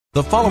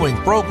The following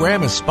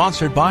program is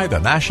sponsored by the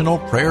National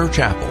Prayer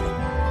Chapel.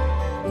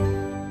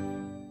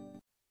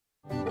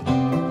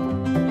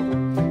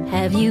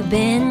 Have you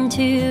been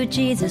to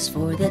Jesus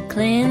for the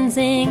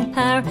cleansing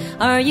power?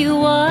 Are you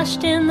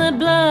washed in the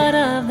blood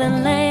of the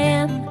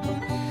Lamb?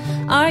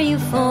 Are you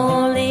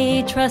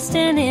fully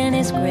trusting in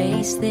His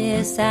grace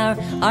this hour?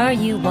 Are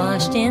you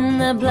washed in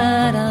the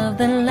blood of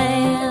the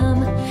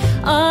Lamb?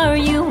 Are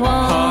you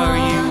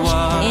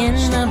washed in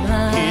the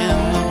blood?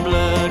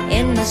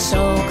 In the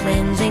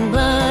soul-cleansing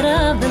blood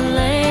of the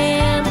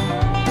Lamb?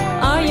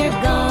 Are your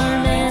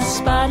garments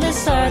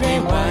spotless? Are they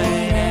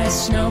white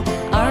as snow?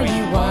 Are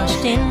you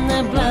washed in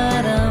the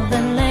blood of the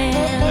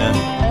Lamb?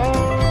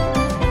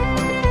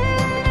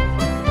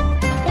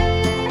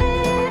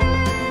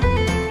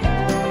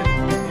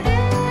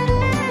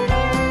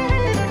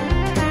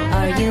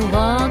 Are you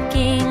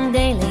walking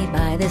daily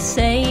by the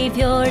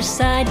Savior's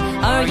side?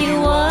 Are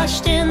you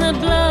washed in the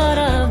blood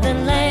of the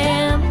Lamb?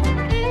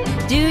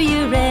 Do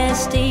you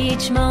rest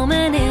each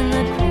moment in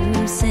the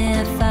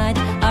crucified?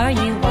 Are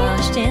you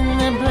washed in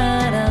the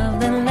blood of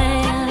the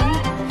Lamb?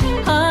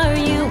 Are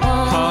you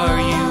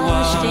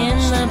washed in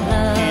the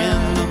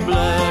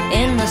blood?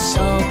 In the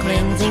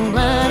soul-cleansing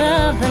blood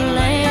of the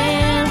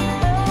Lamb?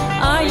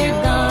 Are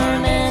your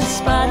garments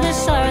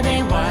spotless? Are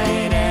they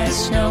white as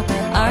snow?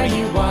 Are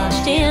you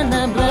washed in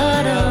the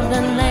blood of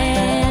the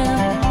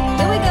Lamb?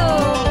 Here we go!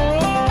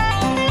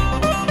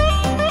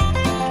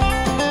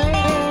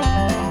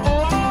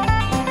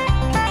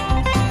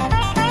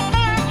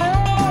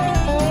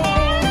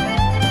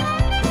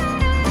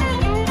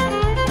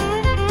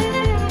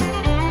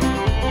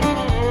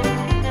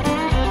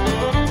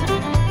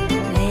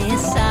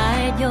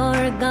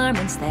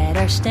 That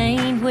are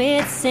stained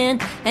with sin,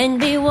 and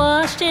be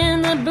washed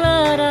in the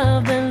blood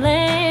of the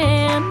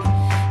Lamb.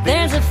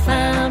 There's a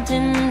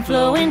fountain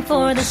flowing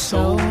for the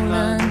soul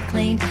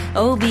unclean.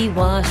 Oh, be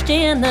washed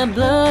in the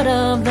blood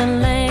of the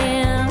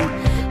Lamb.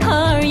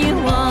 Are you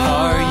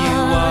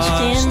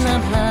washed in the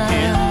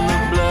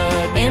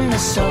blood? In the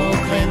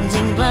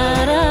soul-cleansing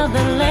blood of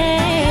the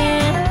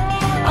Lamb?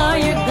 Are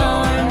your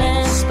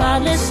garments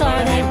spotless?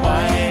 Are they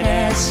white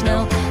as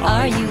snow?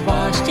 Are you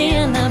washed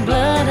in the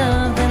blood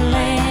of the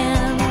Lamb?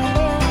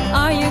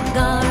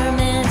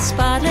 Garments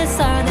spotless,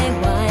 are they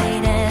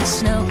white as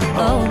snow?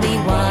 Oh, be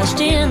washed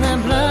in the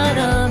blood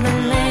of the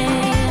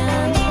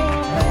Lamb.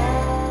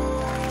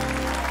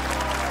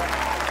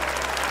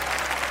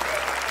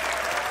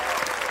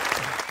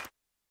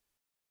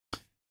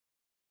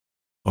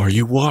 Are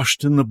you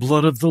washed in the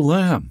blood of the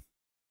Lamb?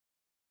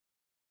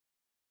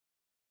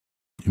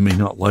 You may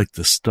not like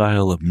the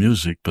style of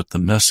music, but the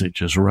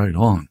message is right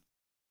on.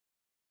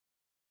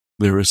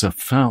 There is a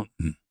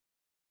fountain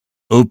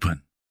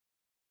open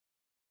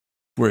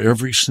for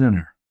every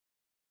sinner,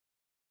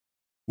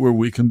 where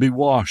we can be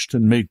washed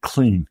and made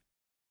clean.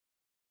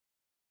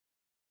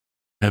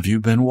 Have you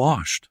been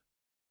washed?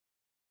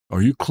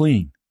 Are you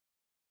clean?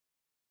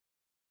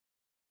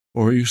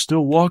 Or are you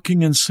still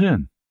walking in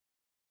sin?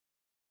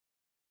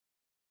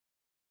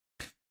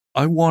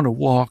 I want to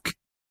walk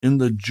in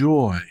the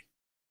joy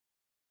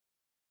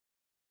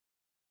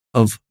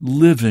of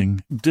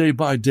living day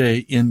by day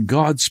in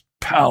God's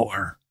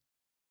power,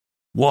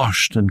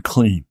 washed and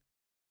clean.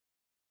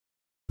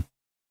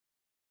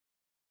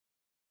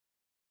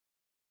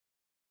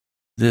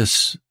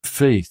 This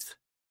faith,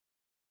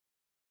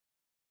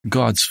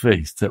 God's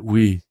faith that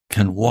we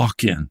can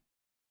walk in,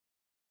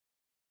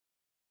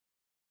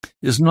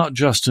 is not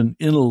just an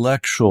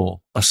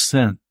intellectual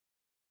assent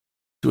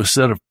to a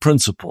set of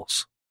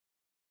principles.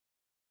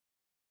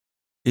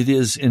 It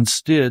is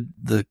instead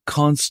the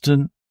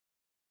constant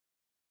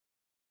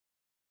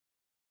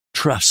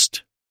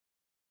trust,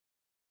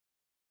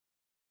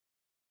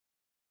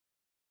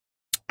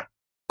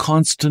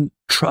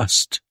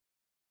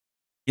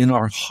 in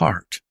our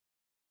heart.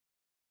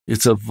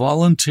 It's a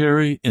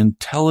voluntary,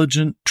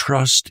 intelligent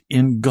trust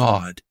in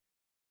God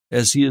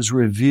as He is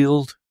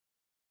revealed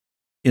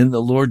in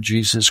the Lord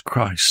Jesus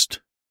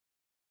Christ.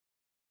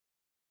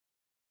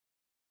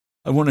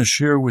 I want to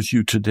share with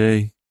you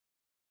today,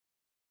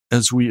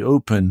 as we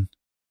open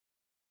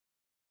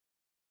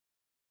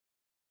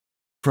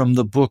from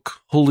the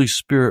book Holy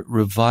Spirit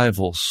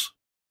Revivals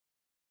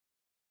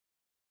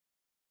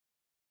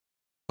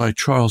by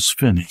Charles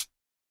Finney.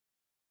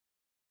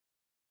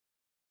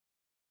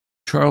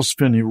 Charles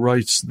Finney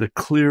writes the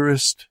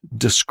clearest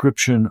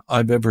description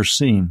I've ever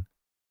seen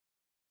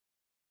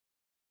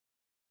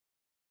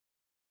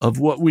of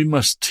what we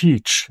must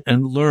teach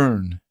and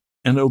learn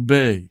and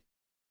obey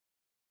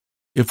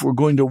if we're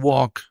going to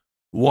walk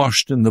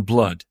washed in the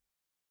blood.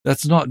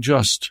 That's not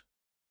just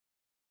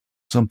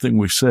something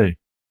we say.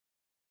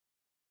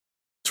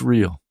 It's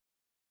real.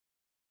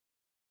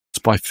 It's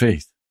by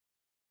faith.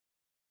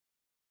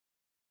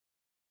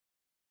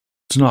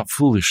 It's not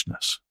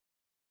foolishness.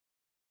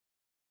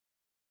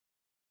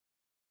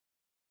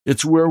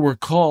 It's where we're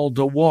called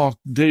to walk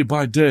day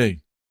by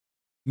day,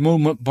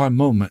 moment by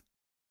moment.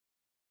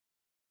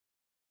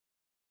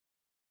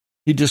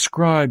 He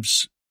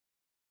describes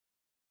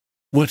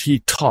what he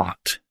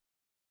taught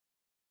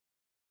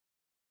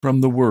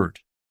from the Word.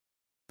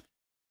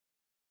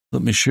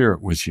 Let me share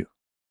it with you.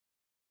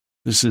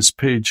 This is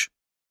page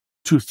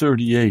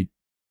 238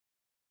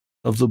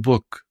 of the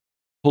book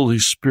Holy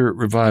Spirit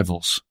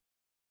Revivals.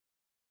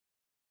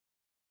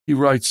 He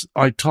writes,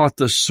 I taught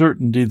the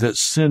certainty that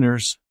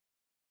sinners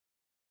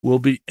will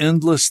be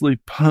endlessly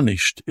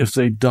punished if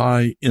they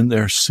die in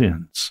their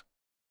sins.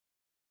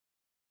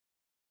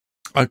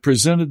 I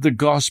presented the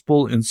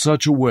gospel in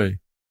such a way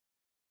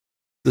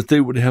that they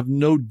would have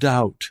no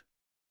doubt.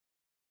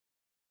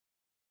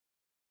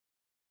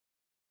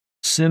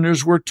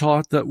 Sinners were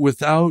taught that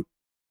without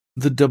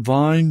the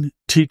divine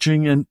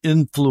teaching and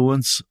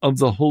influence of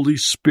the Holy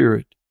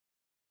Spirit,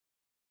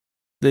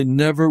 they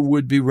never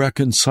would be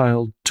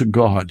reconciled to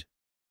God.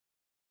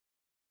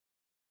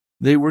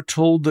 They were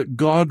told that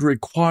God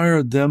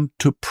required them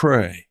to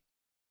pray,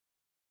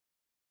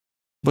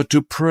 but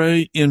to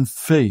pray in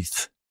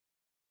faith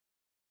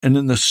and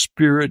in the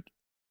spirit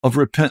of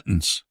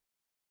repentance.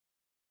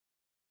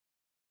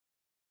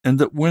 And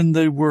that when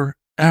they were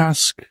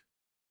asked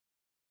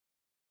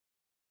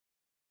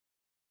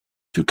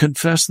to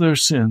confess their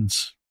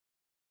sins,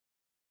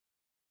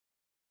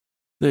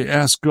 they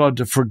asked God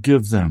to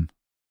forgive them.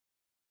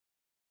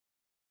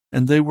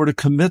 And they were to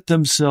commit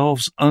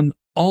themselves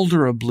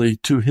unalterably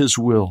to His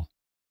will.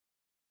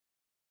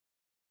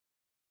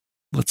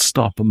 Let's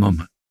stop a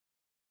moment.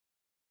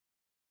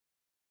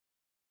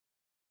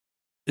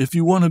 If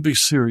you want to be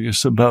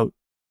serious about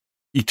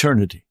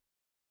eternity,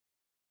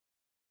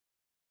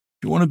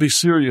 if you want to be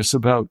serious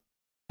about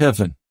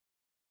heaven,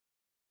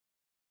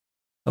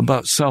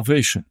 about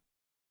salvation,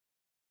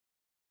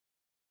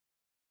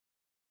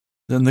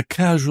 then the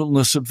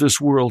casualness of this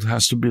world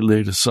has to be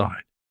laid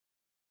aside.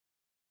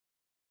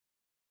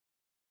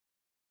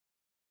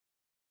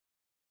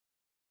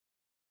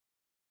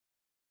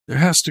 There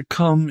has to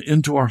come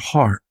into our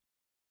heart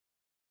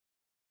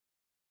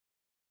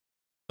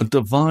a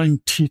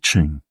divine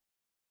teaching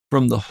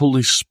from the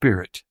Holy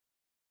Spirit.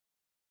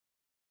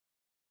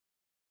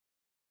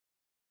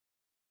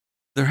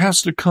 There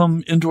has to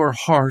come into our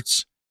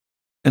hearts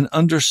an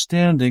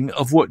understanding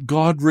of what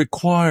God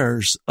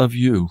requires of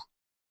you.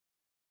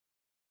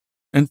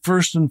 And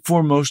first and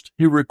foremost,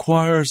 He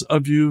requires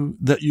of you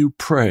that you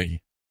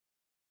pray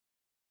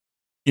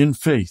in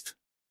faith,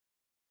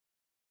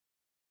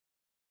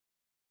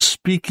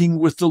 speaking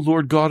with the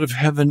Lord God of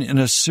heaven in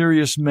a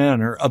serious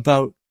manner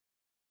about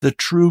the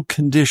true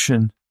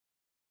condition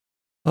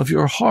of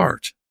your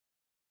heart.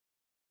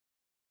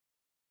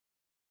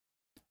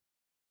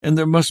 And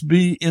there must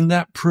be in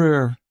that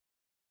prayer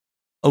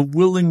a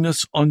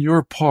willingness on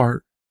your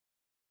part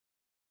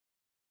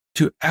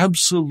to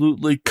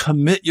absolutely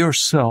commit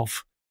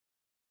yourself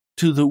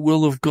to the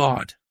will of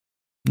God,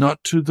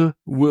 not to the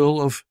will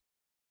of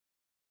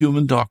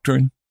human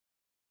doctrine,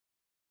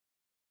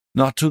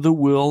 not to the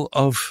will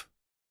of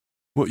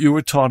what you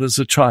were taught as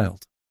a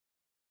child.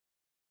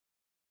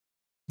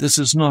 This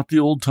is not the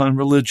old-time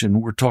religion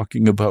we're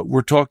talking about.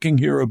 We're talking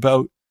here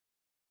about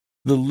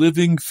the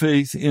living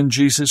faith in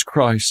Jesus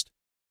Christ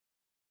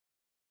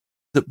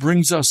that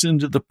brings us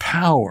into the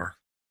power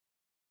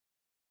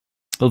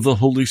of the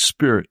Holy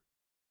Spirit.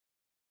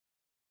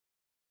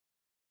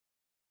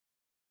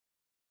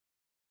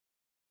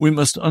 We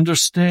must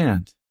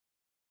understand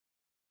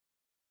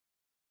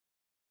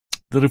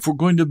that if we're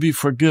going to be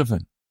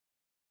forgiven,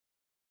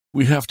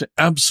 we have to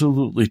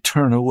absolutely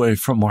turn away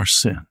from our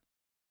sin.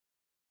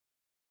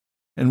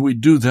 And we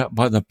do that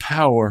by the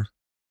power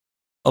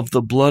of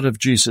the blood of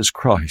Jesus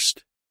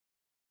Christ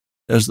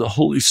as the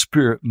Holy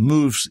Spirit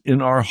moves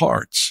in our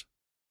hearts.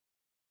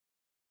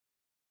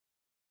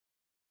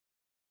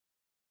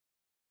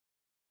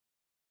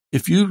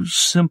 If you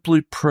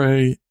simply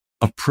pray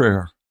a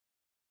prayer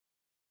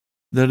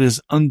that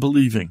is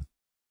unbelieving,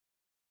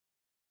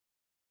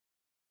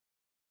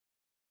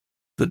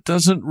 that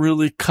doesn't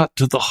really cut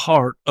to the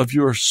heart of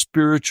your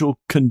spiritual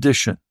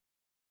condition,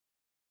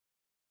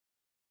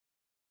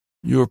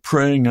 you're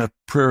praying a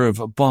prayer of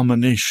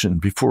abomination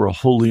before a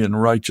holy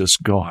and righteous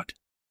God.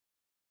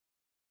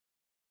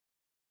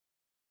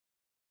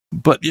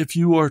 But if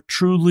you are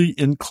truly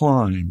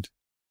inclined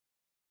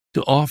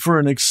to offer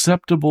an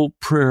acceptable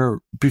prayer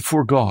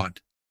before God,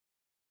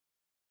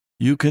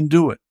 you can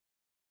do it.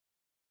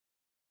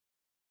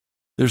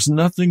 There's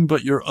nothing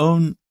but your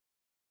own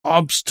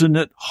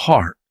obstinate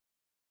heart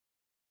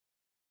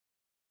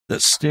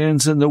that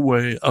stands in the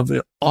way of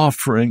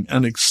offering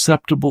an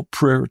acceptable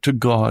prayer to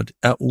God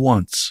at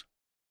once.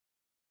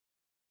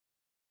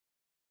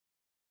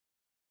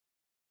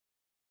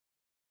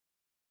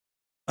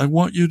 I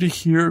want you to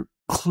hear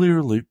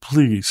clearly,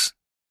 please.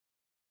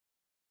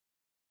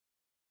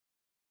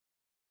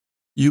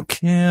 You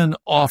can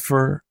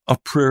offer a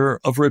prayer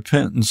of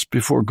repentance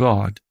before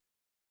God,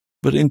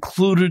 but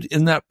included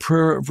in that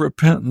prayer of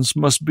repentance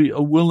must be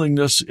a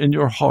willingness in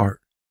your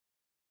heart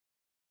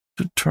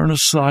to turn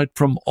aside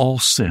from all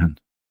sin.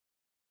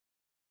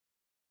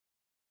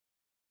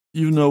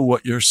 You know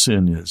what your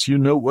sin is. You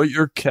know what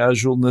your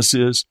casualness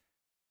is.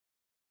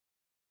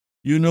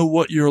 You know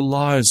what your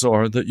lies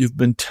are that you've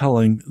been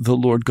telling the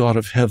Lord God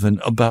of heaven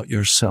about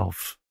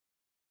yourself.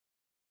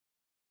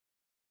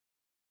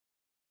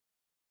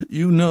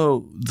 You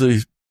know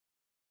the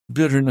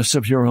bitterness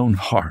of your own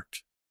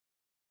heart.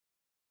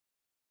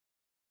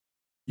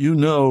 You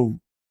know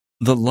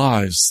the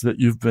lies that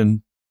you've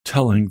been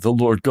telling the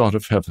Lord God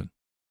of heaven.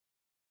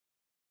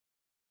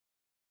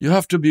 You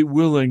have to be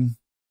willing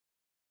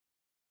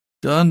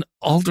to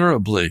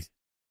unalterably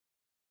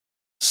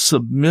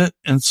submit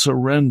and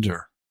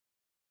surrender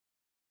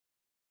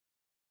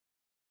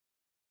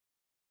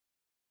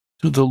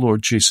to the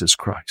Lord Jesus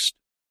Christ,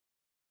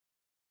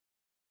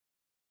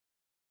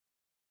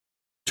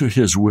 to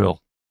His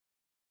will.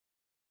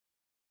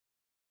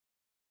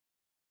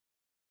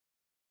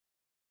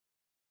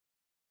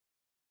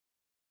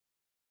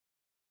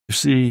 You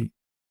see,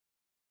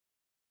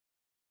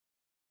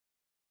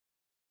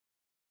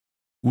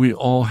 we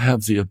all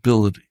have the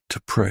ability to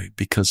pray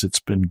because it's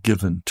been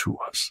given to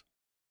us.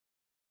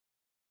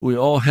 We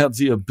all have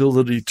the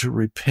ability to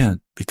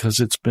repent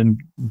because it's been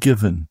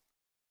given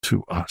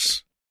to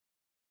us.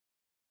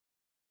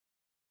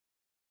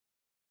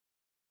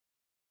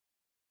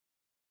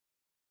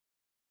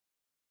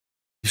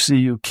 You see,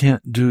 you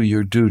can't do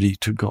your duty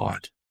to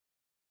God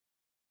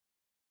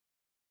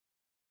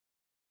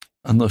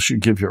unless you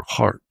give your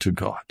heart to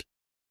God.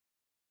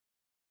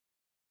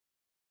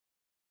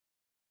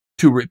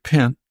 To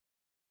repent,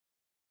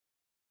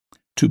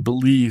 to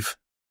believe,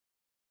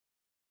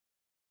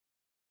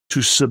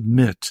 to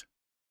submit.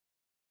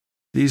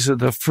 These are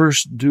the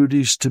first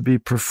duties to be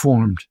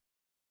performed.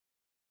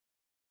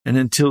 And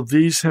until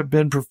these have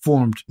been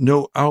performed,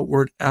 no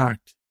outward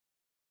act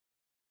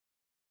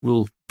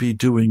will be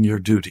doing your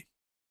duty.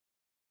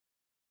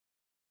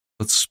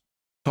 Let's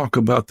talk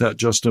about that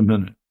just a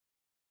minute.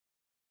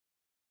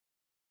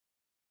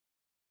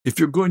 If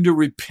you're going to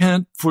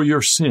repent for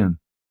your sin,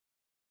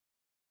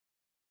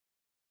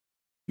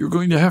 you're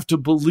going to have to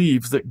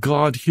believe that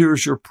God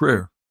hears your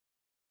prayer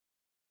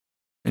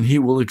and He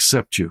will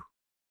accept you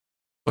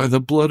by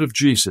the blood of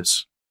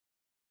Jesus.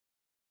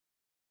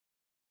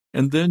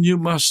 And then you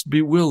must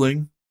be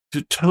willing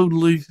to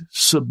totally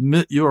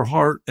submit your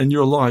heart and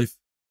your life,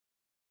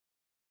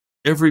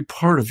 every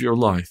part of your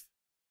life,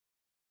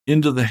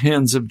 into the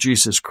hands of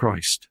Jesus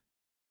Christ.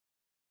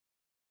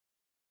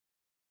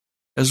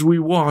 As we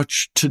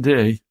watch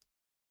today,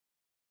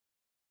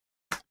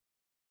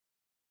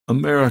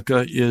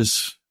 America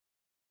is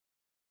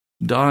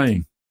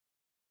dying.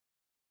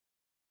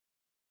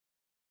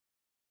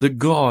 The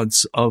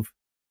gods of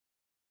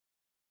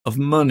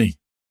money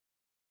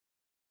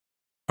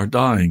are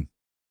dying.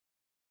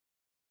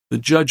 The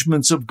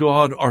judgments of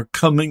God are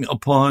coming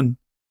upon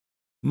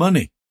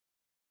money.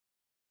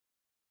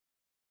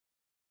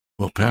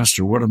 Well,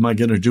 Pastor, what am I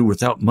going to do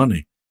without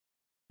money?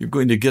 You're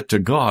going to get to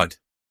God.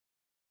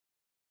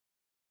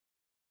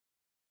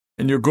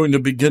 And you're going to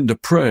begin to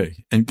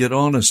pray and get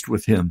honest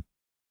with Him.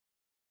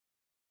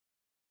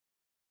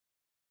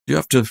 You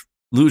have to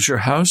lose your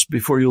house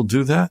before you'll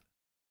do that?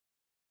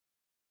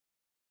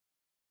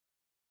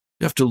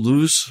 You have to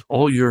lose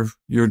all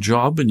your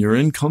job and your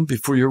income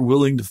before you're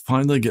willing to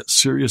finally get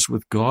serious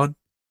with God?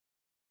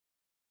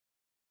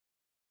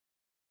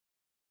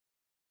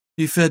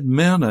 He fed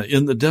manna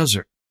in the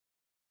desert.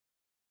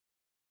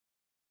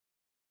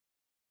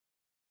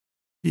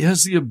 He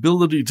has the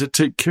ability to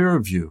take care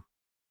of you.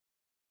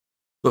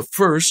 But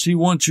first, He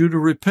wants you to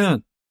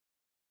repent,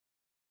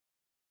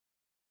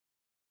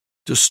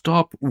 to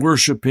stop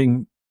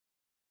worshiping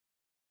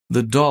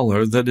the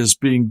dollar that is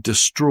being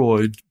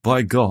destroyed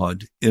by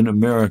God in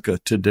America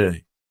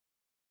today.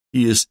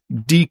 He is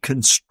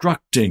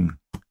deconstructing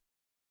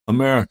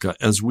America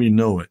as we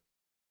know it.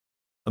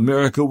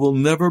 America will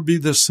never be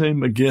the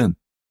same again.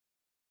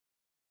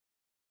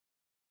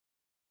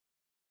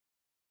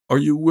 Are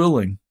you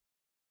willing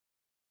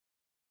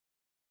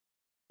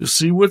to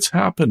see what's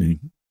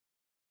happening?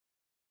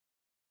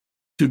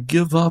 To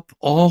give up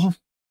all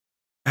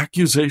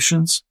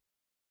accusations,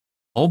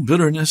 all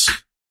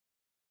bitterness,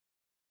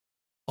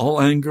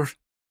 all anger,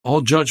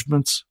 all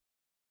judgments?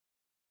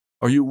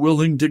 Are you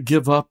willing to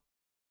give up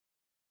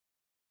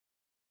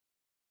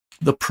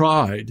the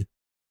pride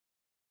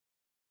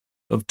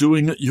of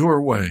doing it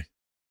your way?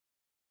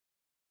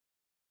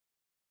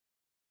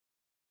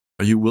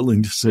 Are you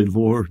willing to say,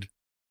 Lord,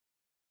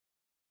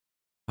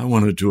 I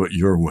want to do it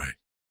your way.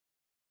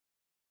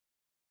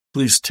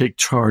 Please take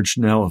charge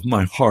now of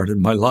my heart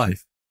and my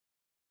life.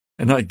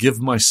 And I give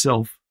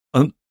myself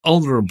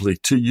unalterably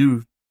to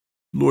you,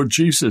 Lord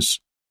Jesus.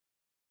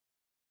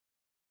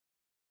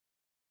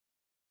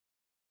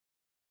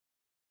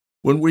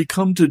 When we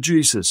come to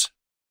Jesus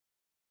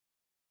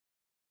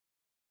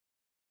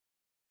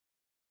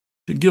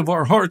to give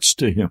our hearts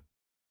to Him,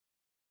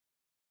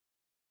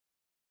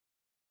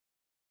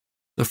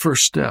 the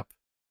first step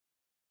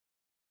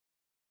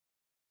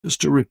is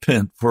to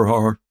repent for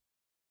our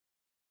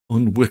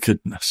own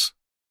wickedness.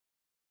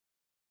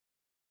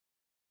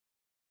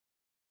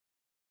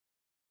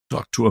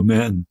 Talked to a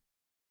man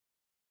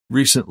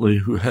recently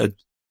who had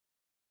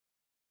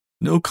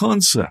no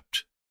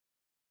concept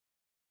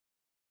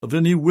of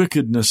any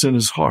wickedness in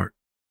his heart.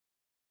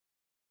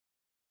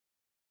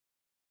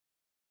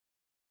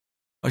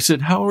 I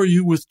said, how are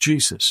you with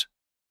Jesus?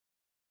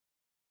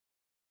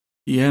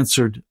 He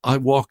answered, I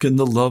walk in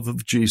the love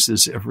of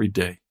Jesus every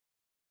day.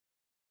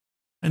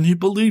 And he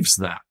believes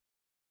that.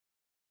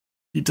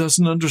 He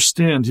doesn't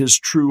understand his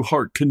true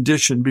heart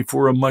condition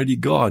before a mighty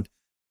God.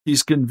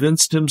 He's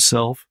convinced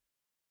himself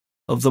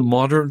of the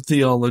modern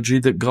theology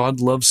that God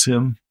loves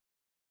him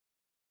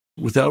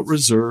without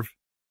reserve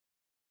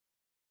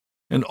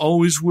and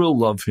always will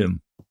love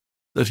him,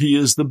 that he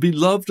is the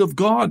beloved of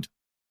God.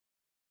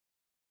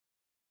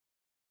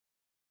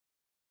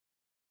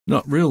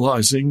 Not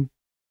realizing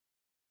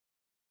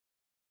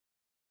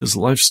his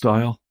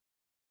lifestyle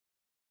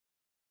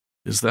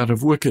is that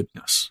of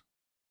wickedness.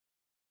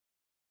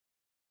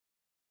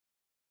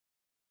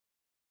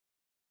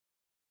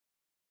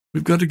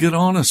 We've got to get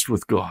honest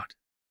with God.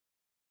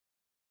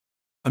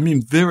 I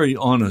mean, very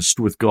honest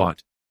with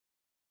God.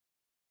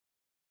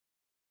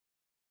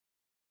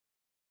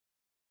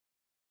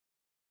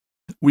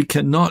 We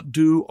cannot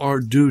do our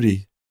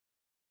duty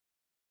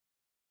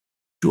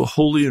to a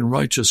holy and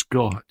righteous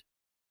God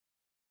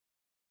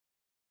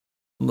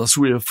unless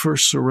we have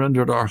first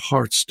surrendered our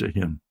hearts to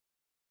him,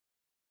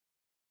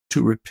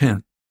 to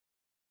repent,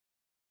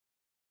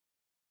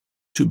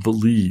 to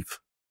believe,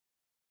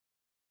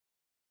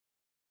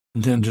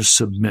 and then to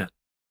submit.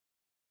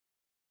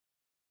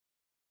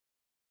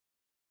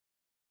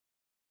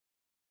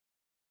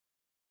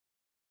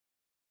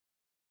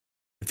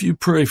 If you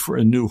pray for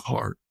a new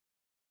heart,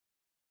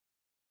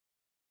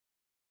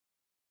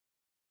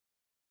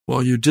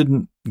 well, you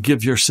didn't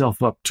give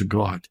yourself up to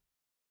God.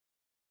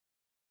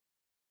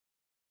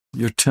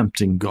 You're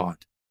tempting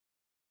God.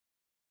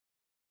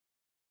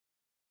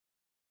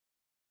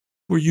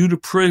 For you to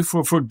pray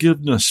for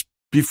forgiveness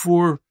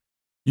before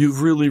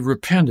you've really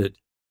repented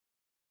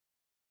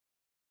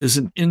is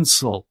an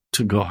insult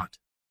to God.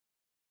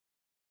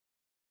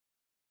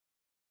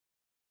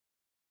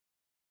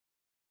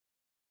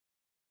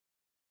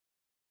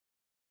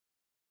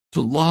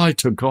 To lie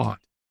to God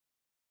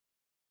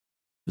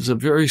is a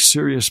very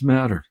serious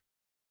matter.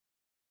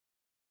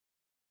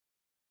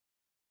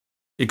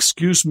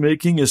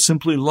 Excuse-making is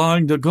simply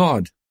lying to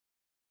God.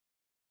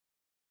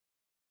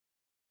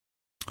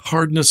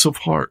 Hardness of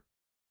heart.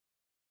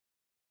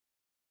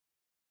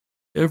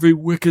 Every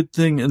wicked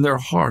thing in their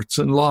hearts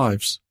and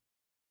lives,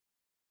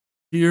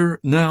 here,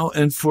 now,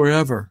 and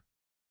forever,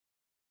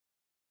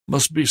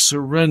 must be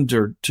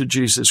surrendered to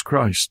Jesus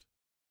Christ.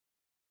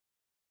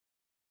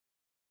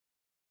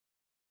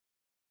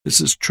 This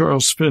is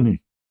Charles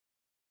Finney,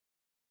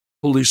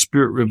 Holy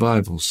Spirit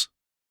Revivals,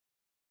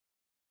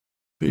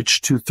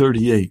 page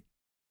 238.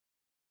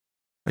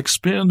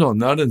 Expand on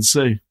that and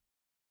say,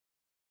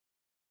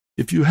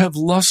 if you have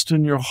lust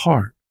in your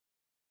heart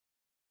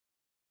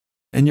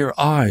and your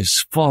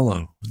eyes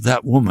follow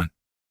that woman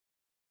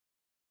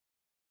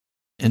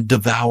and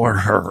devour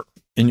her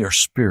in your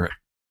spirit,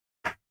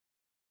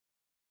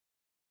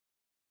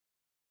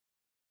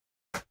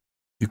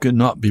 you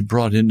cannot be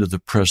brought into the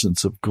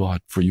presence of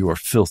God, for you are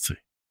filthy.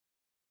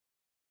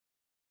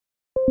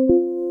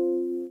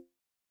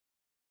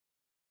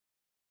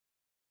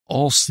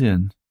 All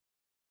sin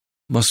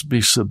must be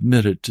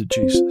submitted to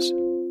Jesus.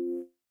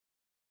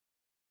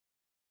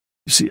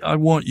 You see, I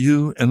want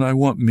you and I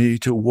want me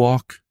to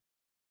walk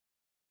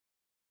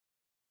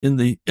in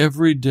the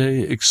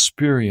everyday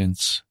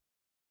experience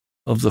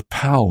of the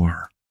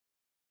power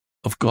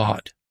of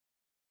God.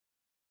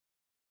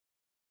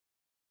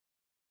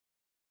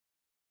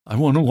 I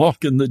want to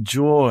walk in the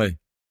joy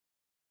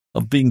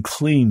of being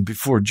clean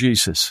before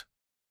Jesus.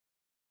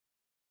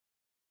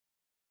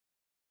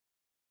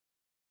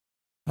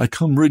 I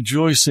come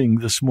rejoicing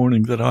this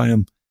morning that I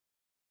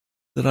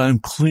am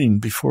clean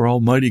before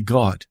Almighty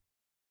God,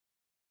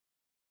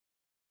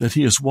 that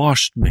He has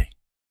washed me.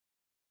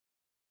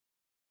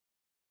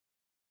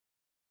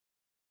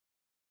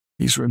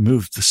 He's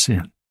removed the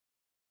sin.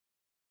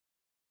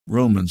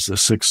 Romans, the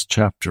 6th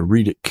chapter,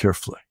 read it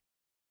carefully.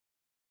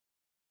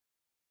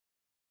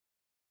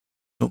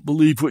 Don't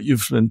believe what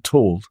you've been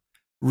told.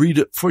 Read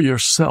it for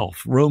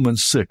yourself.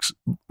 Romans 6.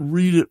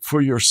 Read it for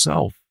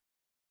yourself.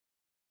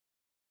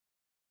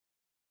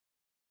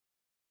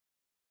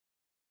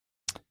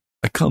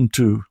 I come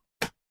to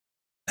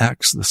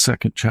Acts, the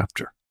 2nd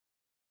chapter.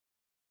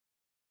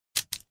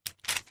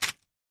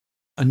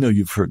 I know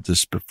you've heard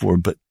this before,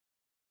 but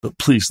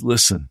please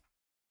listen.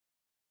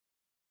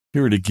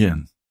 Hear it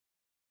again,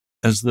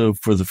 as though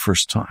for the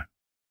first time.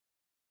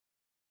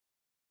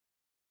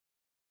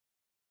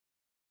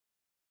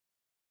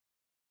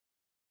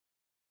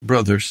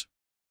 Brothers,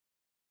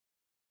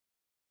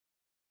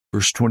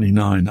 verse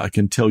 29, I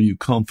can tell you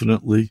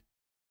confidently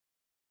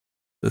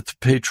that the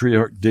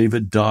patriarch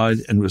David died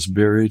and was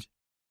buried.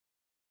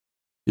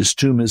 His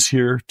tomb is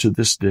here to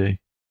this day.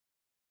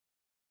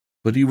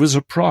 But he was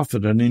a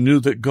prophet, and he knew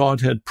that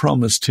God had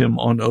promised him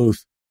on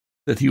oath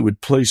that he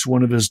would place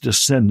one of his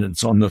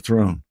descendants on the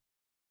throne.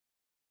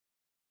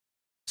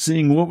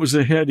 Seeing what was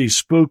ahead, he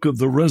spoke of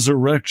the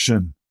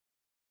resurrection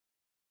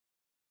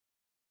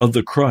of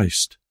the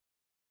Christ.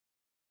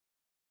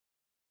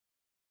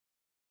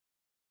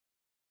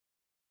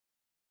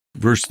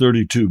 Verse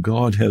 32,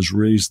 God has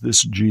raised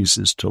this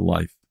Jesus to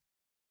life,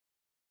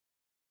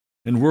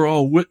 And we're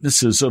all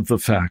witnesses of the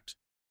fact.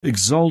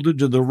 Exalted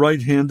to the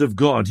right hand of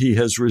God, he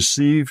has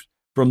received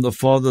from the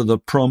Father the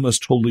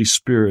promised Holy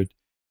Spirit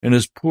and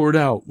has poured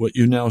out what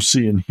you now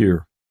see and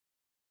hear.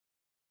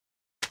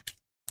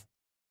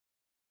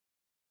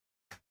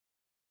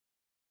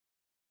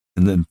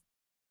 And then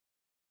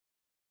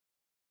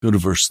go to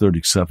verse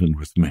 37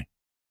 with me.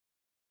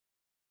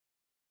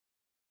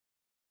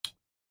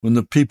 When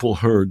the people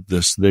heard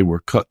this, they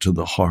were cut to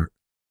the heart.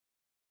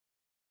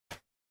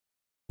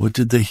 What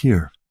did they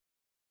hear?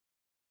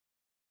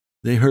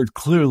 They heard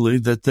clearly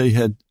that they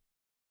had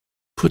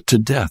put to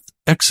death,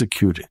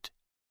 executed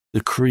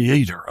the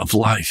creator of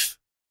life,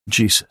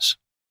 Jesus.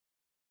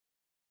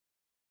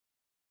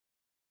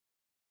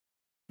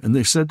 And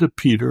they said to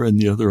Peter and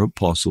the other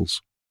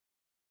apostles,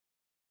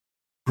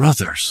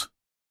 "Brothers,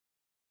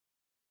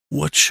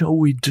 what shall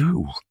we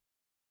do?"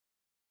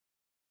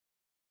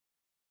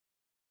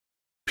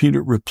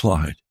 Peter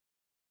replied,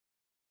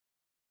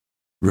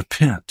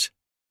 "Repent."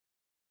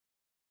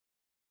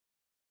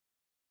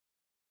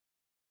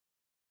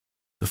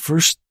 The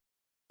first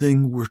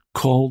thing we're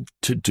called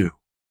to do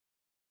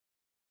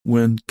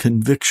when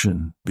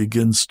conviction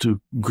begins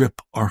to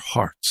grip our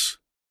hearts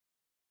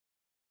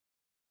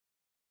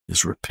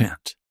is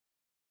repent.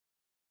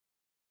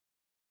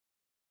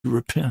 To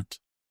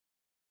repent.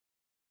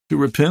 To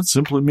repent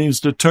simply means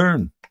to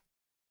turn.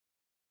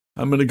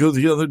 I'm going to go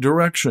the other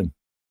direction.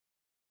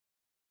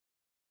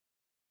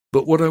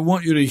 But what I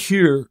want you to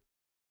hear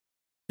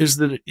is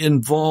that it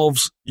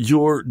involves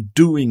your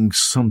doing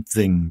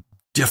something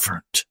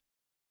different.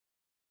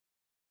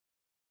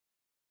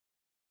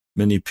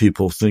 Many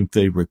people think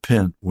they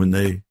repent when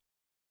they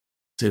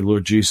say,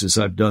 "Lord Jesus,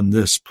 I've done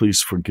this,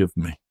 please forgive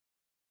me."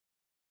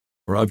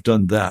 Or "I've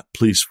done that,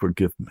 please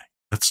forgive me."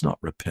 That's not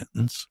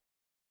repentance.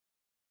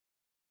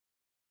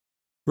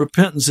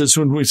 Repentance is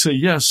when we say,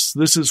 "Yes,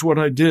 this is what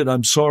I did,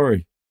 I'm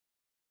sorry."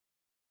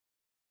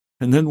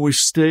 And then we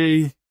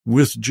stay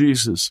with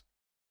Jesus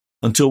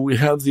until we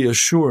have the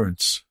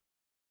assurance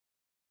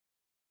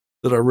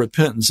that our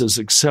repentance is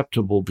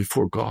acceptable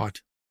before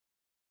God.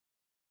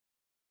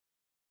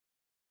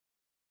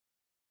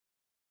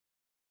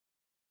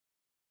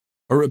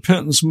 Our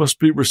repentance must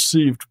be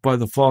received by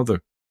the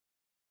Father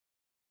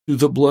through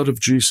the blood of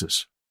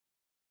Jesus.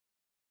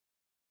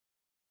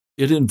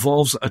 It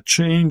involves a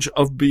change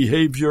of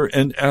behavior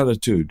and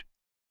attitude.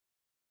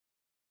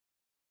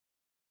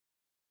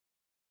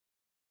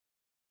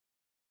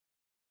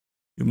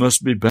 You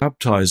must be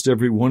baptized,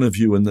 every one of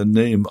you, in the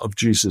name of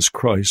Jesus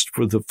Christ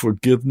for the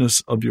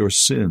forgiveness of your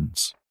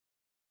sins.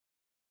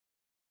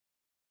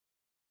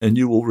 And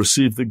you will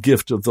receive the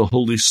gift of the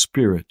Holy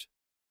Spirit.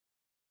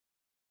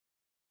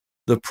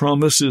 The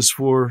promise is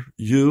for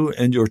you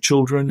and your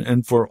children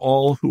and for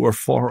all who are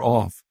far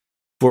off,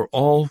 for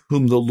all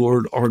whom the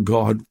Lord our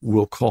God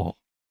will call.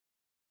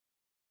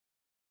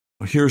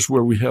 Here's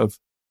where we have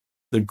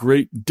the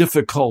great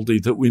difficulty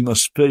that we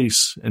must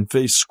face and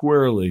face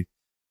squarely,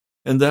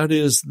 and that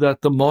is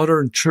that the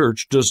modern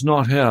church does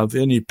not have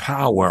any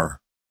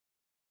power.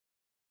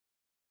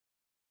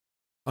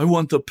 I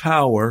want the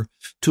power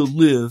to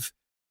live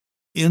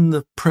in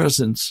the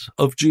presence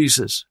of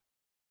Jesus.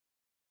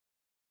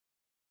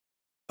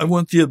 I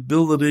want the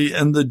ability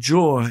and the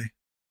joy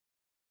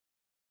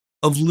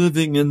of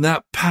living in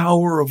that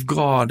power of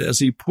God as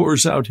He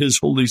pours out His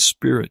Holy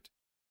Spirit.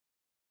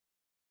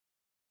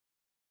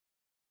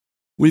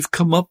 We've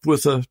come up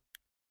with a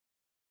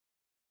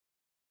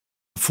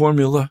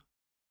formula.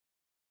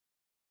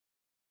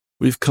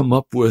 We've come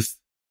up with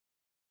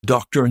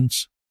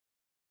doctrines,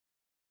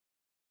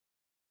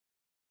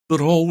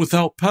 but all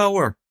without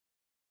power.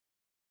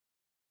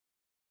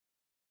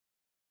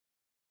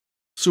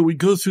 So we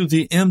go through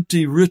the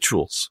empty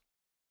rituals,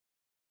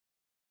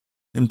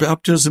 and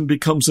baptism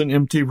becomes an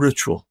empty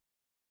ritual,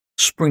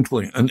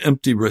 sprinkling an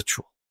empty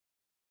ritual.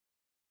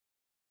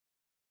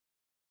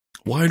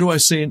 Why do I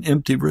say an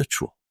empty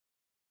ritual?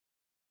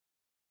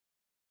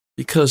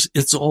 Because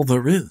it's all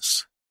there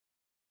is.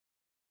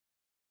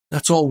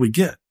 That's all we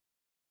get.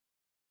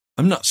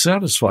 I'm not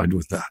satisfied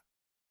with that.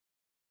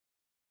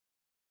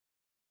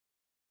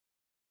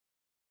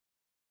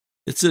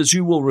 It says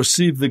you will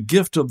receive the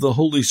gift of the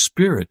Holy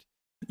Spirit.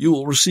 You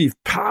will receive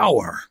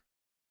power.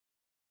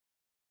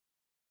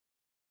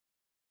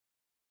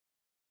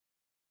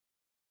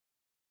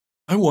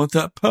 I want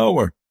that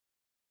power.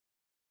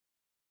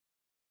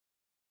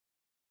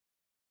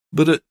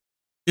 But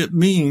it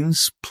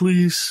means,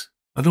 please,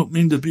 I don't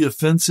mean to be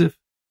offensive.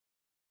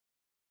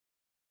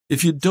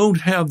 If you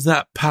don't have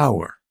that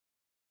power,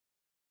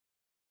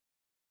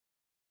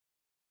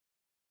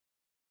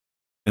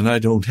 and I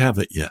don't have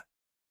it yet,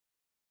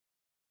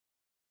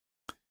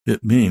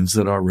 it means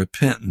that our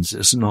repentance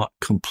is not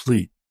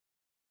complete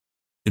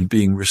in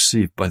being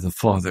received by the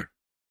Father.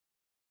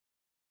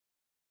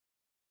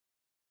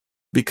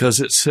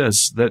 Because it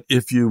says that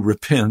if you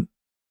repent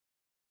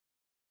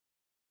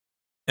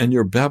and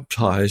you're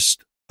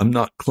baptized, I'm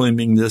not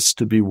claiming this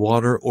to be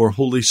water or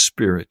Holy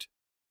Spirit.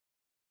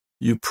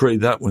 You pray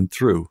that one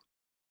through.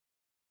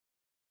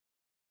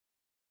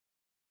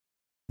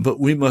 but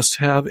we must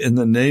have in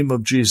the name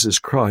of Jesus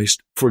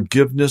Christ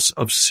forgiveness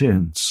of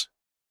sins,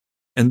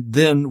 and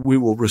then we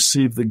will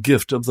receive the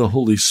gift of the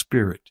Holy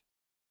Spirit.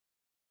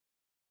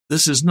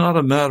 This is not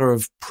a matter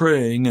of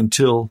praying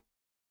until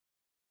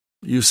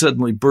you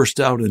suddenly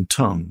burst out in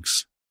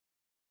tongues.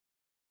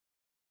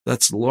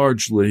 That's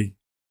largely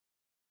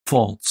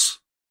false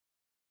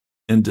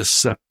and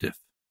deceptive.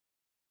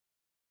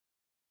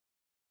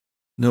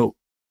 No,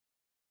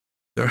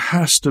 there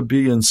has to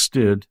be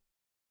instead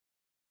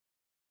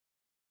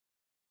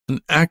an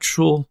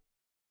actual,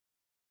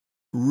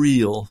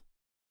 real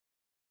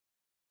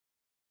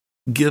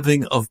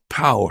giving of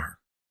power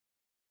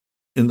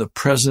in the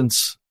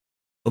presence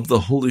of the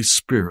Holy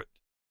Spirit,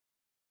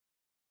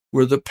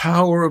 where the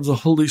power of the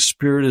Holy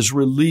Spirit is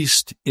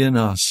released in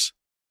us.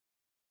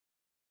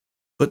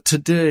 But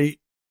today,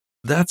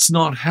 that's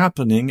not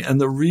happening, and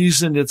the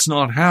reason it's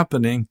not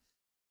happening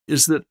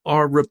is that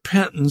our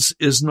repentance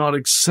is not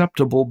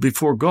acceptable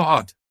before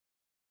God.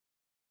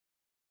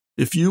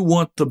 If you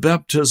want the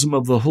baptism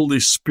of the Holy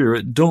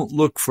Spirit, don't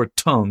look for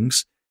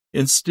tongues.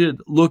 Instead,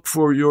 look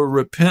for your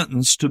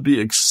repentance to be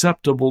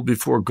acceptable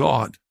before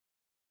God.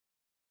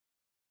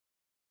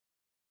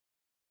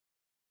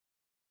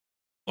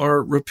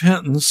 Our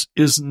repentance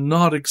is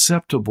not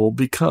acceptable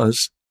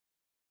because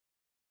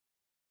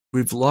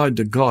we've lied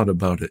to God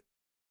about it.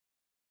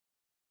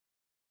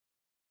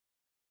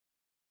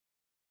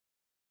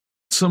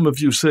 Some of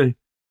you say,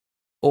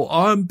 "Oh,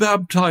 I'm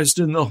baptized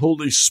in the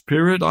Holy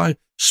Spirit. I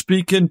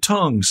speak in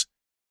tongues,"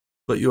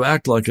 but you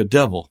act like a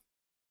devil.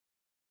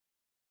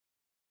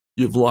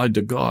 You've lied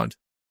to God.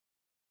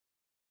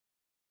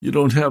 You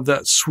don't have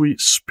that sweet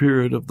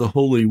Spirit of the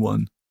Holy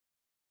One.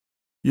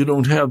 You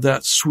don't have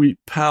that sweet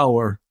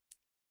power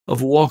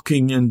of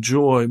walking in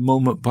joy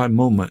moment by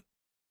moment.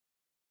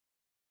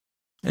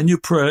 And you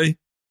pray,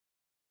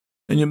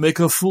 and you make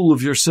a fool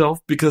of yourself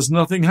because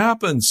nothing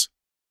happens.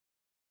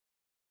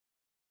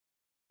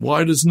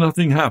 Why does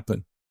nothing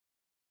happen?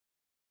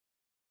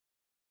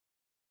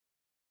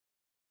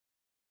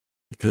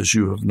 Because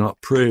you have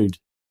not prayed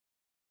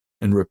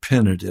and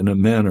repented in a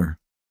manner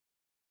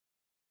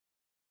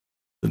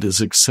that is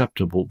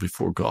acceptable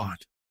before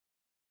God.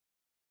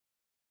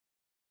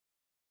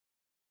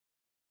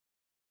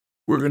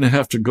 We're going to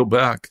have to go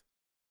back.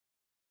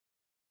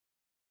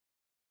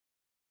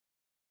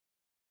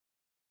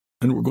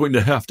 And we're going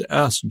to have to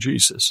ask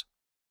Jesus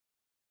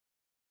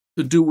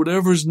to do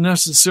whatever is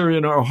necessary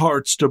in our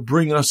hearts to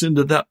bring us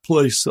into that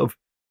place of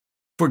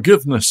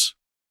forgiveness,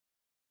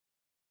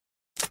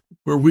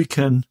 where we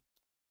can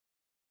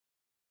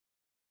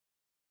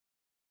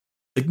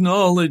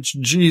acknowledge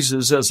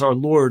Jesus as our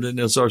Lord and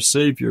as our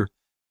Savior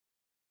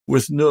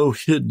with no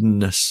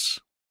hiddenness,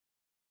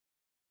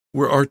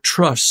 where our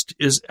trust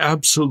is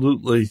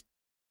absolutely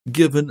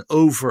given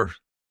over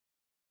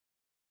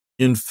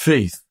in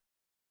faith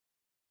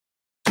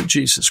to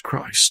Jesus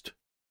Christ.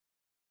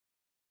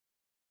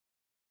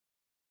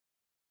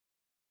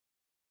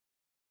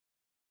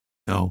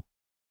 Now,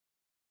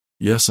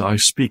 yes, I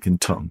speak in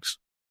tongues.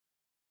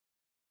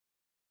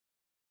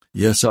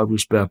 Yes, I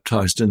was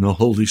baptized in the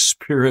Holy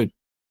Spirit,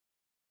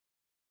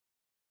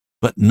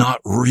 but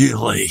not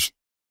really.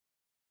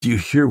 Do you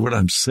hear what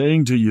I'm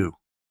saying to you?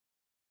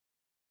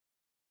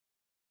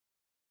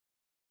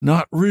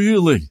 Not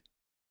really.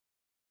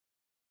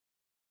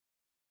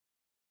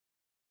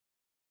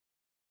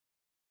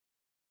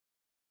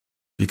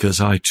 Because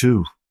I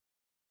too,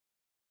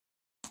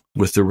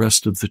 with the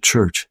rest of the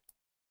church,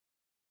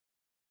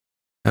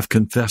 have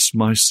confessed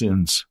my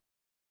sins,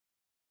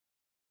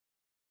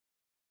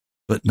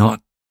 but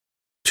not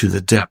to the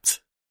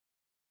depth.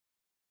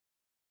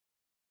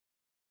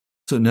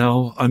 So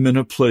now I'm in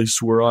a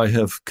place where I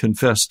have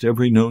confessed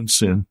every known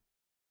sin.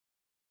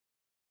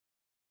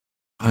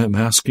 I am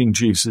asking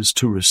Jesus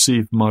to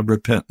receive my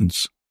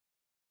repentance.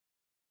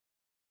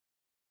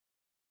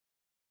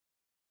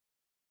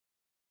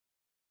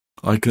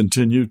 I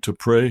continue to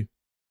pray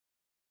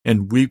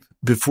and weep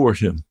before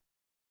Him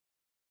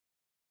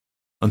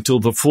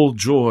until the full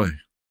joy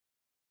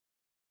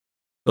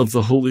of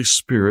the Holy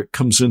Spirit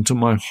comes into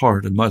my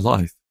heart and my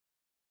life.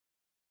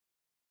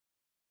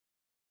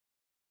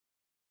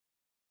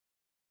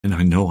 And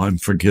I know I'm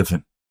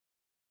forgiven.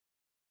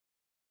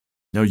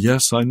 Now,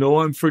 yes, I know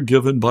I'm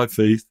forgiven by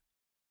faith,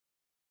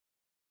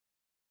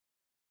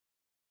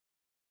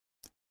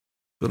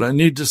 but I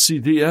need to see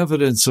the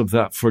evidence of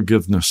that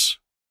forgiveness.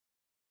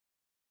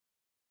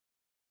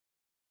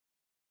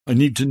 I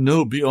need to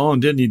know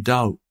beyond any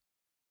doubt.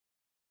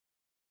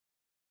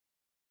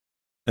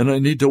 And I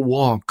need to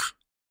walk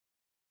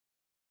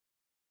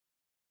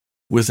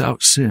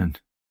without sin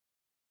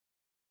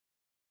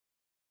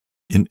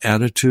in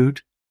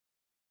attitude,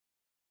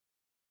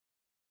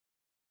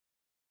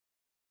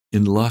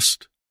 in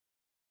lust.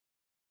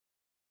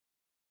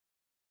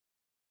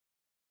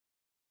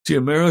 See,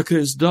 America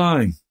is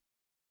dying.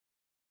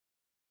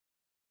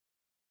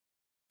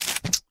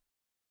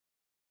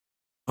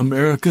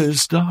 America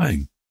is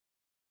dying.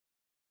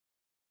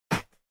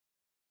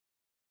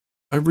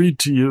 I read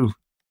to you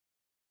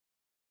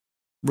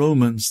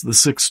Romans, the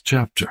 6th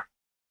chapter.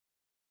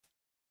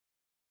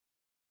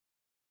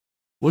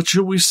 What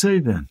shall we say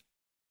then?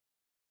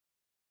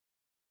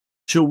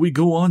 Shall we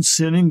go on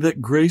sinning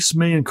that grace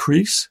may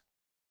increase?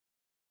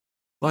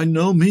 By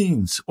no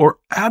means, or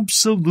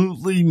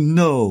absolutely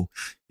no.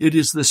 It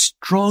is the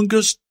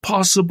strongest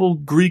possible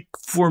Greek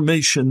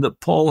formation that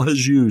Paul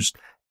has used.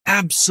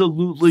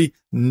 Absolutely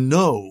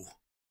no.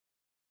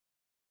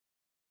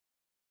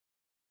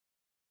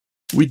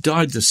 We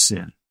died to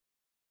sin.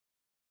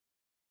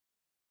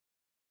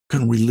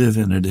 Can we live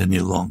in it any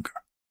longer?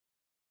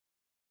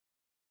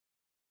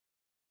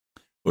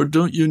 Or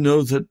don't you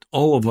know that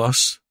all of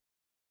us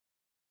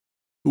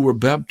who were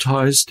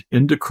baptized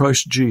into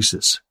Christ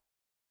Jesus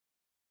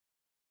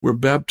were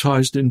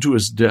baptized into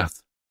his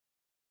death?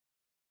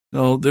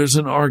 Now, there's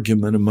an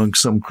argument among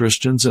some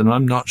Christians, and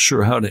I'm not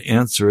sure how to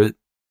answer it.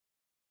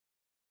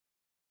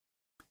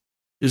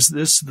 Is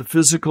this the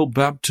physical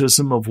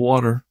baptism of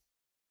water?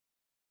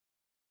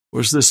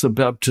 Or is this the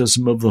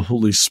baptism of the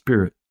Holy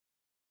Spirit?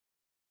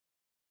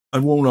 I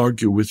won't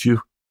argue with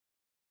you.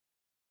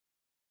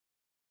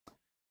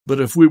 But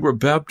if we were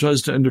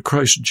baptized into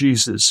Christ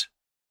Jesus,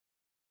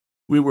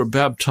 we were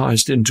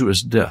baptized into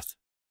his death.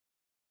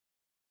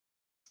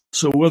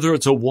 So whether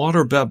it's a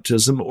water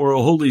baptism or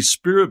a Holy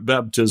Spirit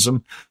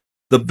baptism,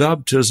 the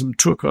baptism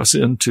took us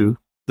into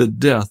the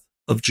death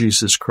of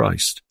Jesus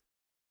Christ.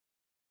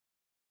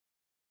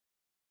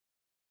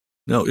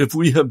 Now, if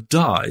we have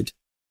died,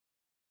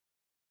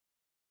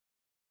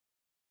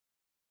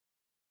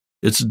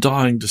 it's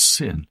dying to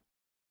sin,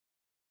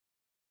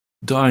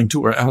 dying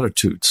to our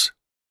attitudes,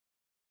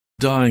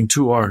 dying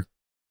to our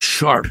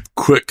sharp,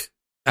 quick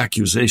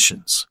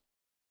accusations,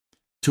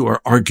 to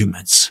our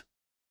arguments.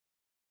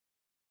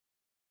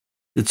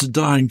 It's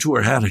dying to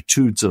our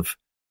attitudes of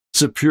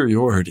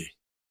superiority.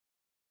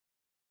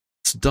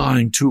 It's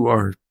dying to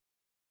our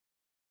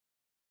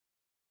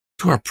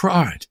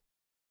pride,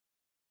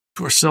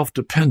 to our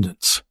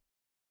self-dependence.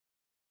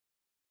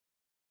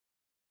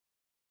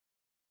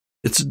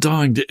 It's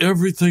dying to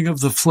everything of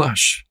the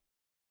flesh,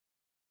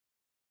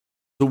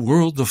 the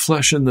world, the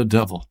flesh, and the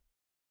devil.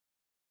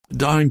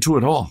 Dying to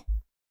it all.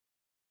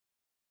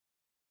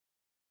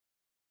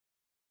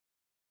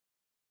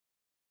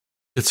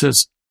 It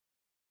says,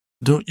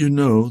 don't you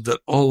know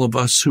that all of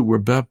us who were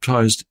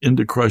baptized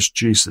into Christ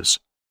Jesus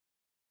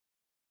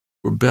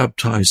were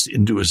baptized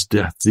into his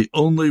death? The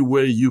only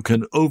way you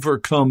can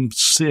overcome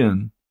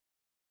sin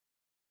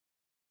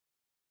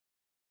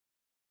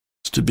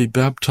is to be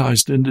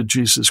baptized into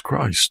Jesus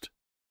Christ.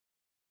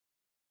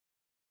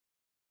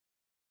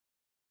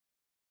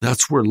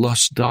 That's where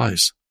lust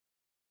dies.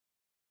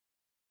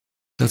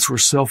 That's where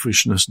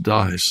selfishness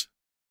dies.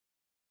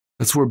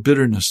 That's where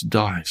bitterness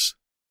dies.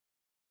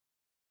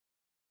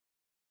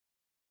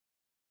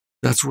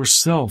 That's where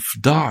self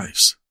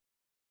dies.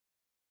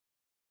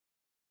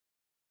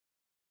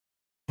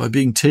 By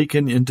being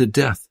taken into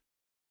death.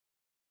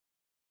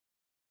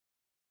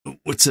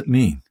 What's it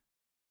mean?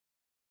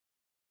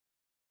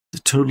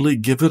 To totally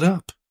give it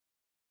up.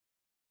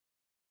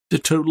 To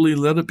totally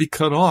let it be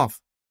cut off.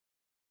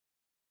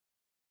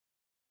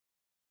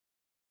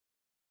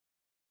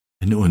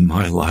 I know in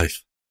my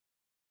life,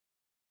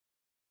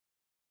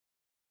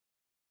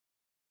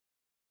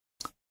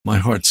 my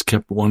heart's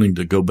kept wanting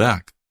to go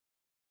back.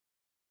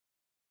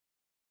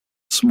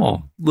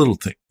 Small, little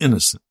thing,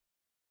 innocent.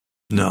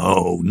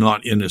 No,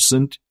 not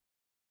innocent.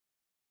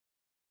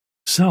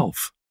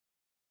 Self.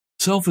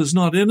 Self is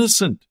not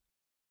innocent.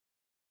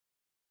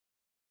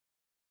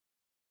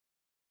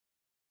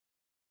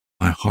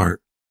 My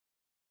heart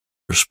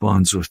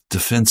responds with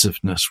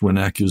defensiveness when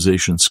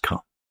accusations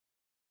come.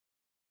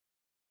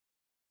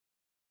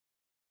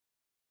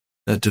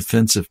 That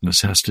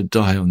defensiveness has to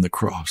die on the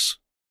cross.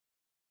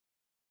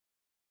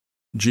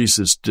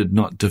 Jesus did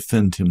not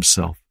defend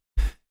himself.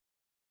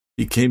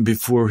 He came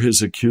before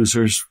his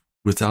accusers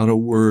without a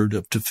word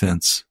of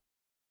defense.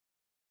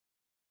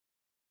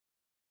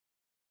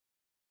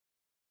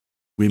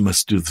 We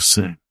must do the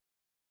same.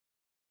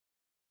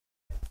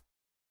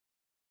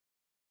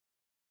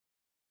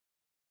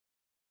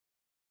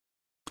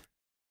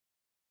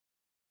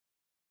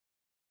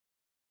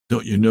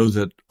 Don't you know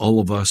that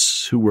all of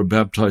us who were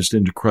baptized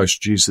into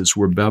Christ Jesus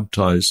were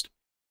baptized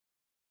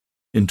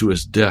into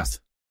his death?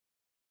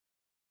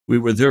 We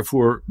were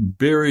therefore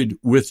buried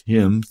with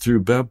him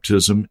through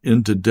baptism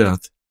into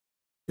death,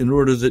 in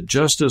order that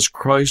just as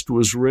Christ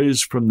was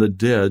raised from the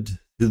dead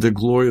to the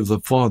glory of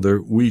the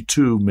Father, we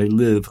too may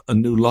live a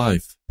new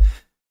life.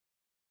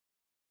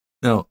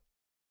 Now,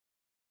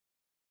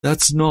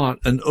 that's not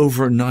an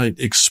overnight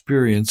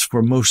experience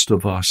for most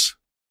of us.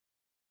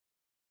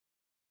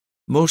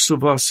 Most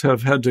of us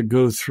have had to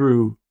go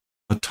through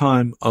a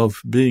time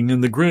of being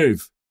in the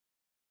grave.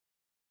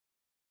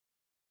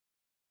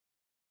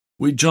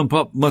 We jump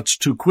up much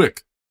too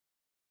quick.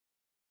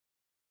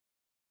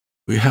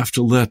 We have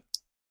to let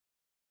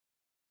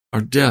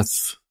our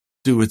death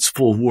do its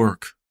full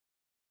work.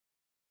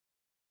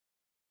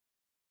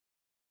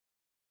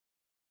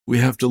 We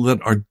have to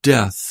let our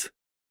death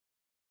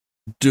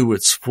do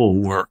its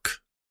full work.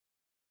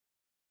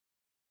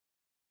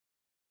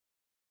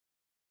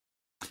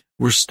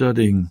 We're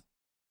studying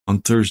on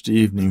Thursday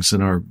evenings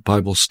in our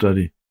Bible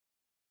study,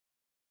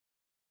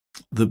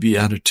 the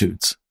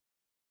Beatitudes.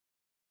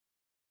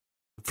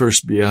 The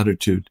first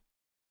Beatitude,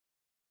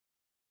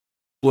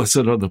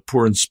 blessed are the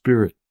poor in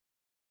spirit,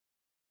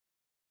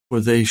 for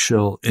they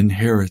shall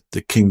inherit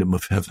the kingdom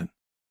of heaven.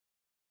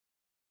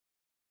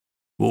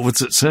 Well,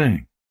 what's it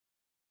saying?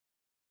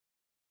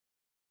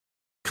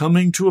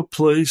 Coming to a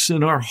place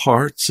in our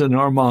hearts and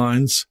our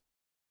minds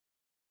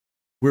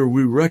where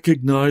we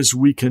recognize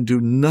we can do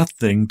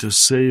nothing to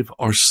save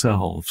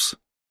ourselves,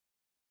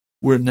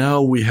 where now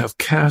we have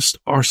cast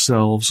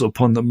ourselves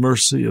upon the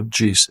mercy of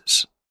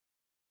Jesus.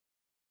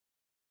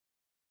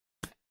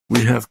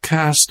 We have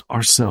cast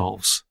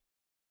ourselves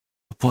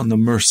upon the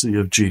mercy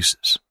of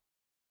Jesus.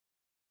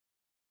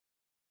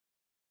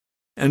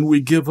 And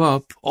we give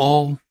up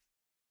all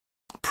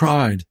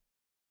pride.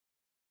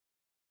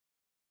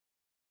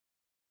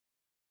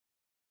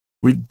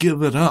 We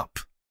give it up.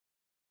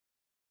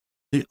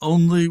 The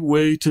only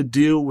way to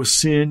deal with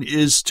sin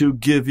is to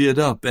give it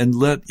up and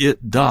let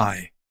it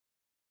die.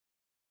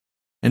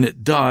 And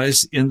it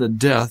dies in the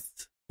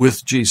death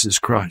with Jesus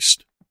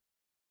Christ.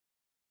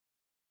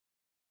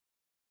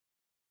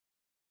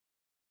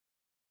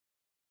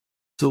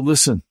 So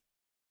listen,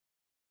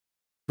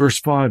 verse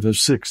 5 of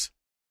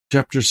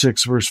chapter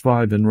 6, verse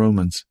 5 in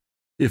Romans.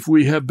 If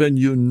we have been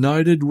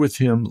united with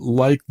him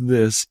like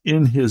this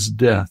in his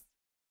death,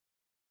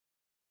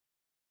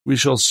 we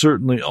shall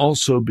certainly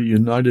also be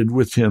united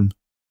with him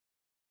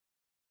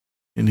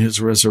in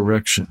his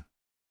resurrection.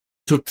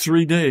 It took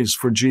 3 days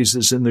for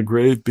Jesus in the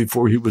grave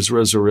before he was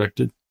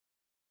resurrected.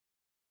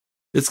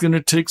 It's going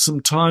to take some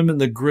time in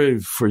the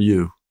grave for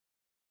you,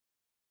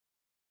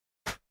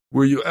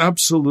 where you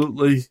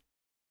absolutely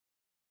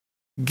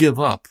give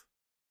up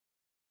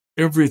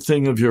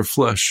everything of your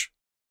flesh,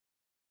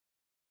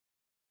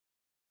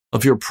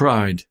 of your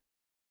pride.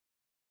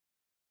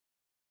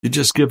 You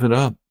just give it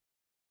up.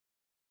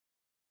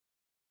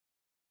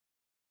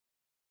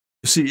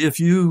 You see, if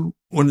you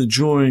want to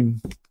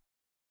join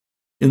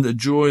in the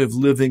joy of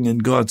living in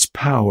God's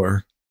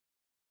power,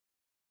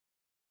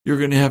 you're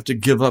going to have to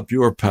give up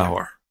your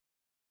power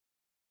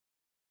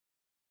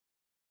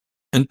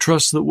and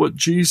trust that what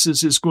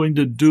Jesus is going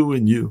to do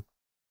in you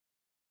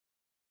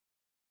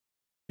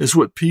is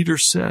what Peter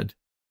said.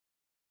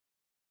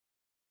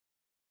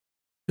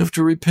 You have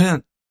to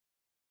repent.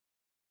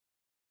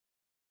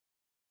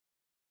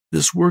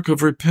 This work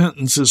of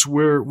repentance is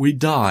where we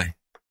die.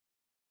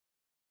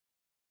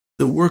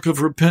 The work of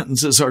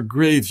repentance is our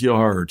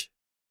graveyard.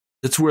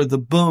 It's where the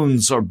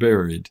bones are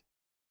buried,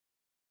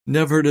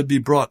 never to be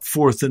brought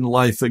forth in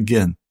life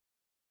again.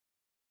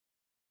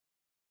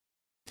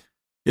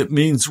 It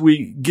means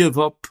we give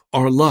up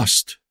our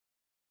lust,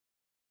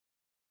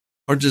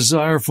 our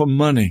desire for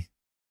money.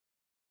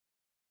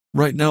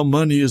 Right now,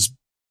 money is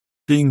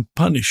being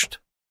punished.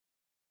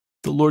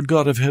 The Lord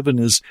God of heaven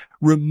is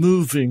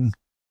removing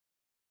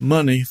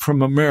money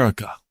from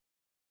America.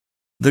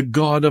 The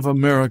God of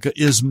America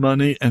is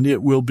money, and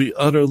it will be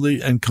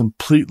utterly and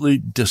completely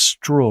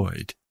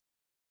destroyed.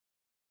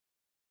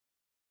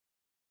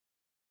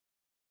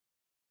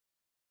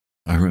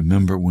 I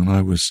remember when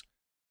I was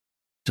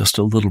just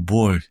a little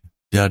boy,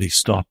 Daddy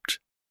stopped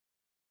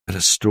at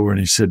a store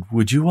and he said,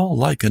 "Would you all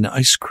like an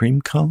ice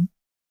cream cone?"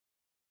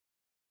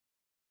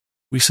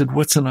 We said,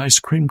 "What's an ice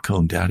cream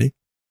cone, Daddy?"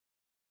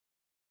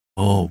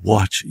 "Oh,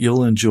 watch,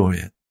 you'll enjoy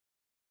it."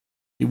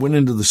 He went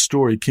into the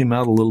store, he came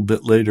out a little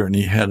bit later, and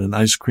he had an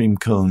ice cream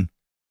cone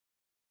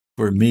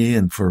for me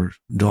and for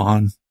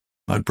Don,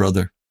 my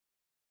brother.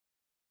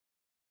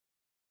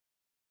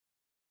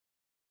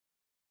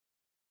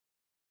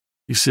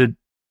 He said,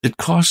 "It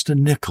cost a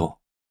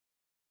nickel."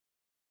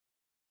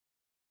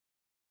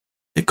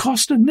 It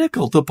cost a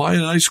nickel to buy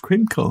an ice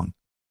cream cone.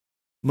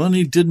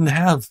 Money didn't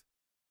have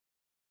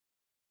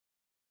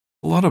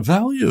a lot of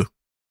value.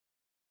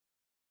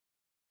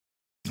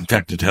 In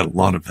fact, it had a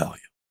lot of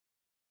value.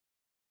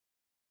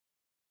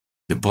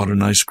 They bought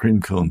an ice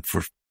cream cone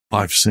for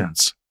 5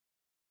 cents.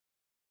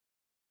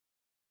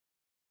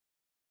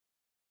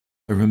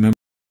 I remember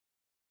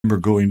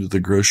going to the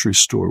grocery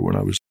store when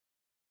I was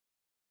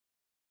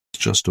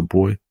just a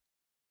boy.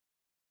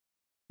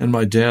 And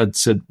my dad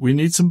said, "We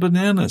need some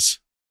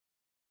bananas."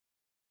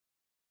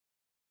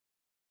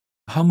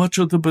 "How much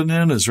are the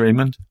bananas,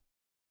 Raymond?"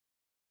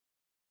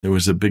 There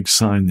was a big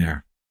sign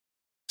there.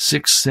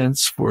 6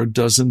 cents for a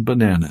dozen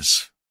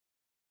bananas.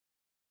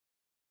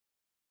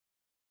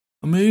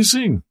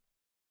 Amazing.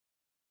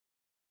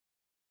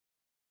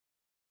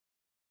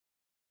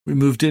 We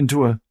moved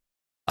into a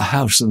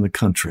house in the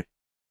country.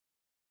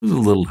 It was a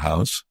little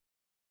house,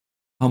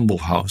 humble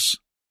house.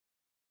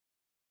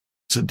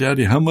 I said,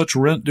 "Daddy, how much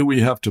rent do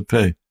we have to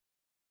pay?"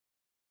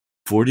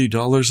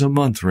 $40 a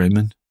month,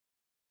 Raymond.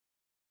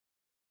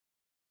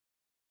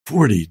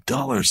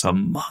 $40 a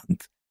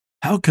month?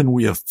 How can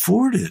we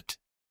afford it?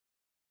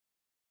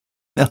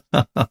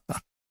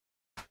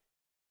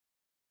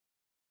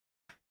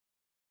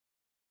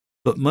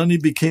 But money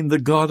became the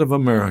god of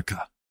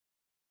America.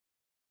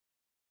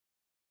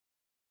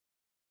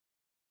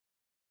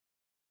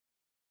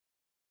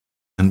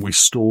 and we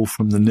stole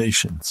from the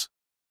nations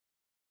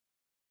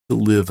to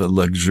live a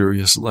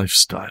luxurious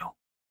lifestyle.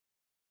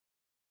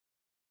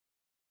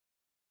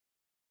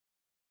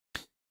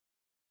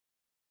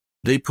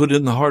 They put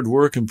in the hard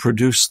work and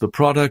produced the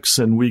products,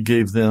 and we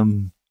gave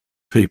them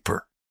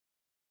paper,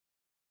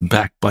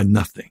 backed by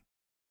nothing,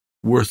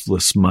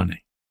 worthless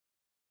money.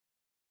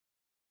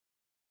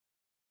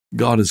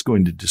 God is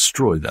going to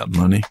destroy that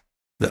money,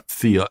 that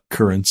fiat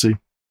currency.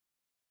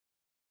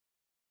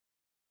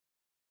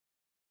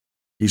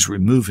 He's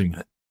removing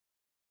it.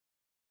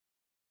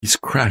 He's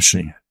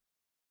crashing it.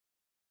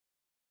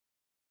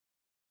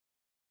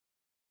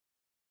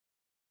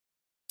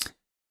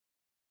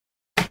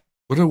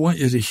 What I want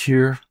you to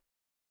hear,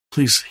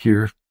 please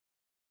hear.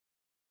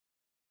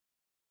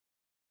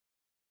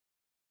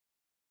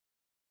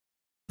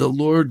 The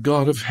Lord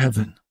God of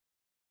heaven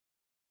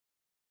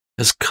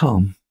has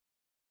come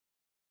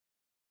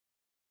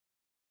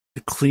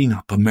to clean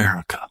up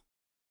America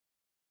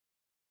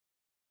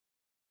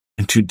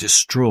and to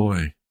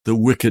destroy the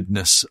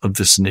wickedness of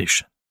this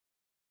nation.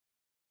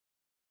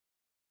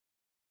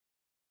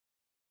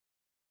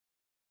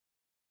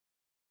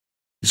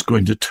 He's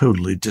going to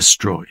totally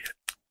destroy it.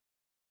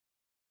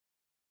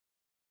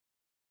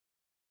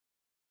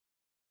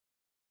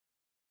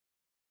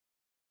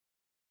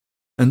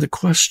 And the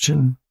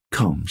question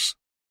comes,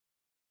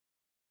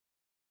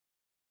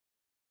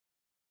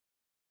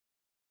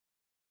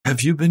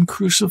 have you been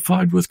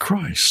crucified with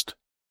Christ?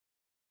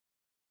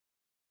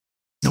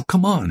 Now,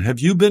 come on, have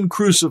you been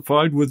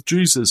crucified with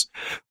Jesus,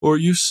 or are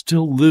you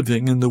still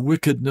living in the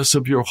wickedness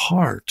of your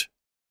heart?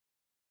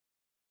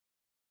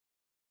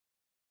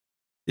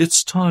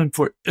 It's time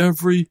for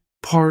every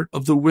part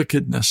of the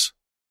wickedness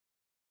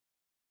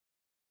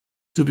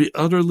to be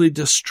utterly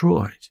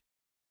destroyed,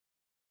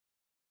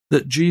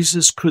 that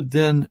Jesus could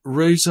then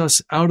raise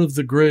us out of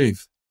the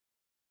grave,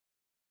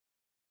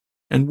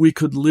 and we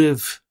could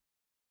live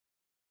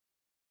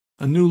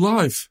a new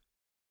life,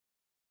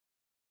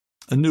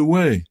 a new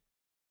way,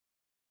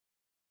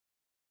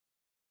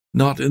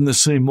 not in the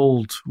same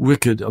old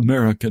wicked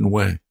American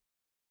way.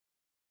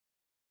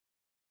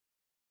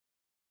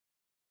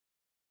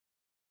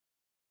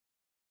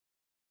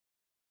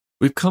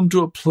 We've come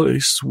to a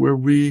place where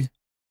we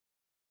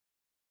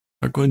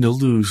are going to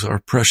lose our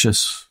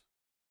precious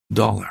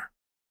dollar,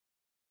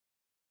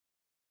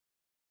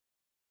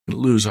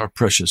 lose our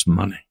precious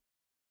money.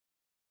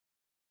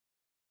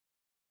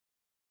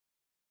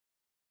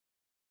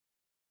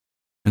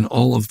 And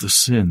all of the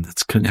sin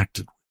that's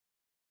connected with it.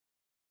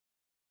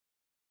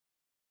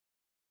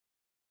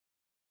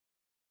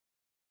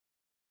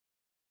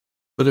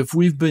 But if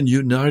we've been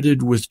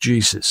united with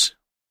Jesus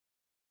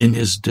in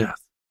his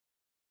death,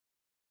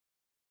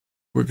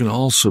 we're going to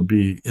also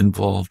be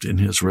involved in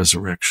his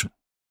resurrection.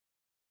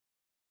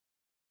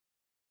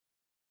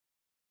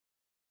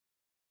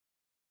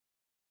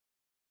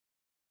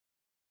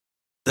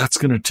 That's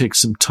going to take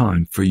some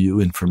time for you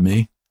and for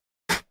me.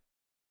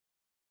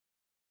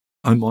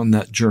 I'm on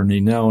that journey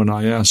now, and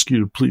I ask you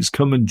to please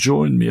come and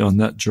join me on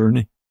that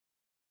journey.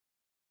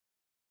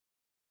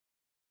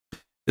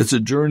 It's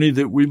a journey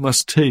that we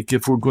must take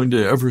if we're going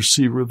to ever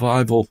see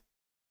revival.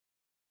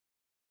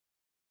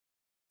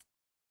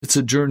 It's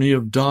a journey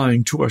of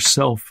dying to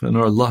ourself and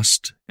our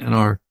lust and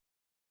our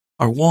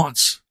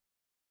wants,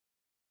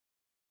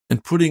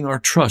 and putting our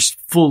trust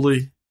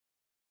fully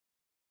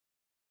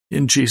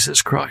in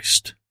Jesus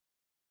Christ.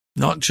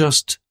 Not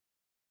just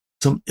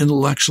some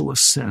intellectual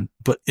assent,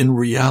 but in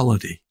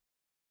reality,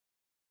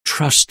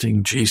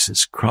 trusting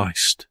Jesus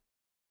Christ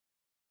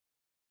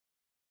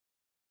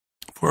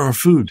for our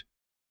food,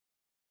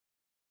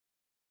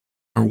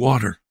 our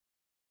water,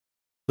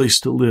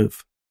 place to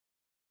live,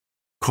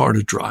 car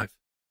to drive.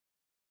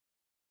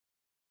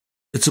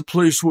 It's a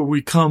place where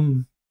we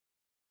come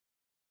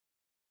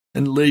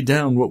and lay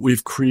down what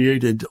we've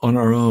created on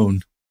our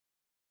own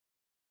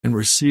and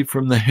receive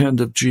from the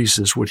hand of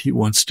Jesus what he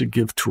wants to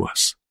give to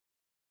us.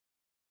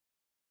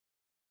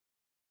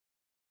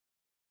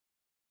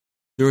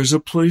 There is a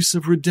place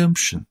of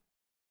redemption.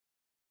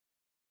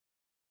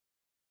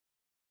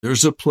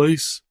 There's a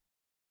place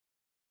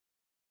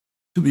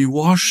to be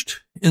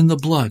washed in the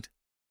blood,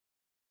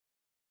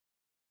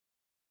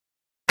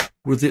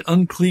 where the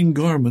unclean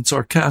garments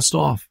are cast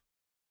off.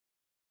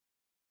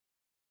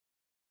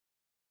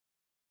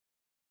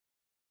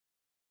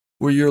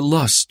 Where your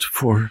lust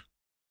for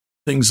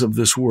things of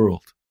this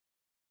world,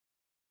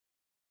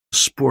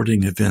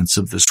 sporting events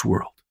of this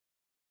world,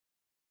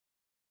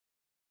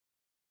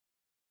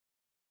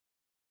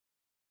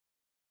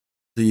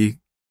 the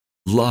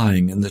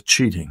lying and the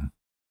cheating,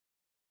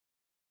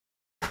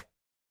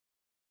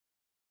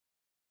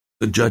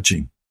 the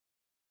judging,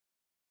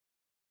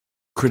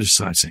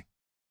 criticizing,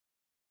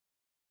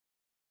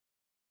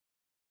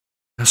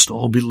 has to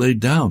all be laid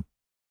down.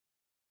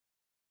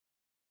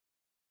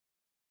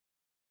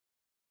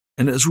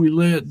 And as we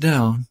lay it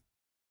down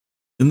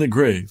in the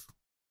grave,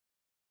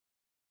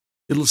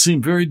 it'll seem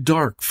very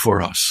dark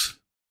for us.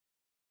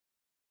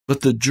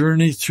 But the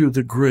journey through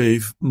the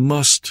grave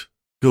must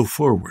go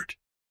forward.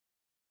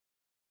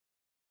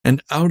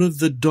 And out of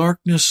the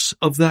darkness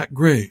of that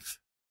grave,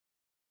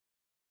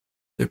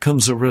 there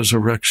comes a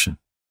resurrection.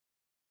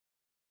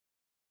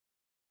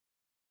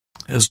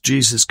 As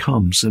Jesus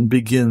comes and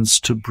begins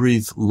to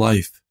breathe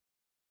life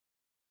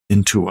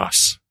into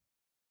us.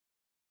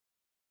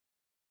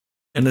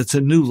 And it's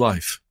a new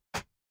life.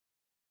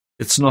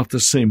 It's not the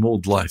same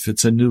old life.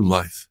 It's a new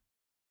life.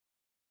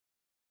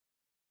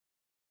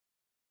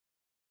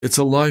 It's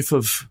a life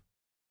of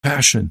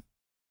passion.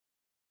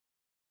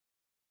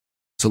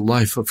 It's a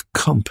life of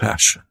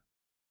compassion.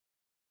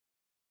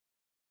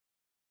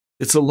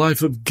 It's a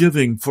life of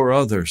giving for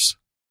others.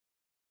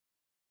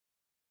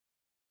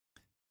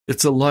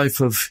 It's a life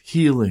of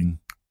healing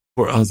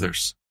for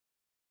others.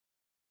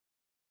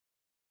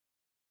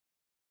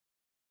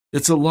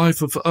 It's a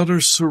life of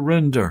utter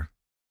surrender,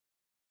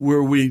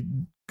 where we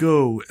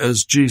go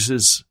as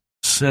Jesus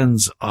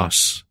sends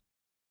us,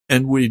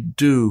 and we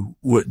do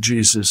what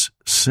Jesus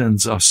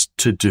sends us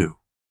to do.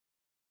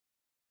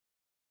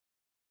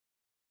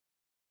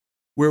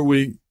 Where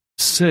we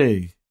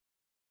say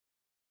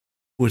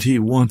what he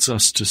wants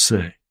us to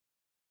say.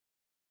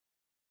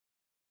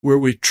 Where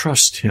we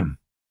trust him.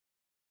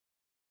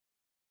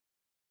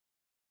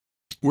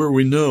 Where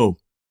we know,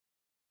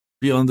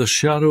 beyond the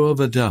shadow of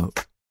a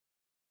doubt,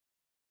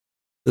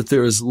 that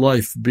there is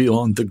life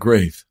beyond the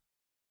grave.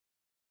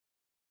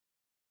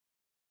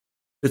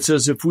 It's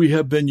as if we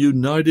have been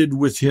united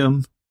with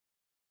him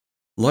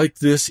like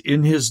this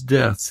in his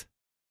death.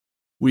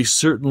 We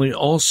certainly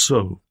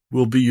also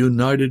will be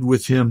united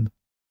with him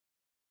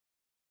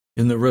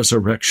in the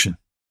resurrection.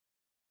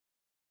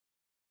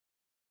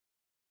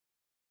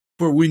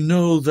 For we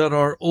know that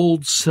our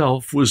old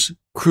self was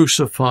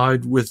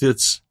crucified with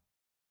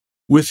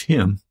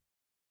him,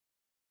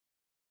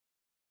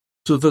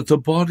 so that the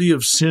body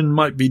of sin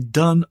might be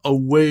done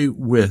away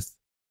with,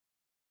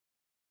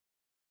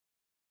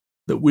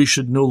 that we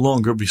should no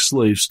longer be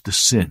slaves to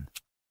sin.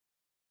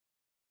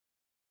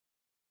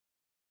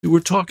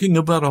 We're talking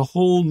about a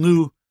whole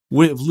new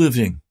way of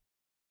living,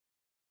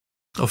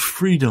 of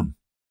freedom,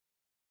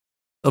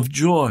 of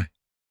joy,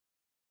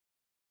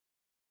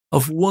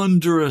 of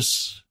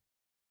wondrous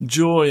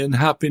joy and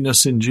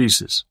happiness in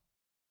Jesus,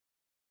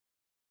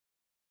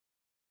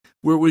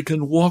 where we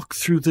can walk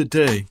through the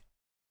day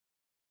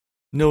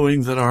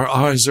knowing that our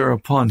eyes are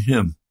upon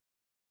him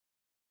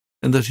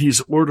and that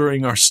he's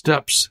ordering our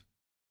steps,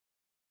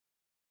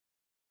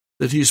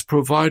 that he's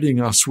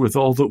providing us with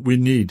all that we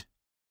need,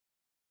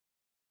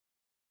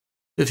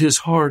 that his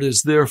heart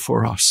is there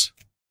for us.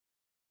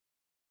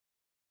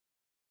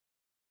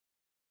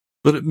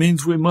 But it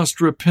means we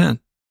must repent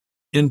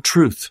in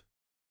truth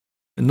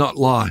and not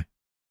lie.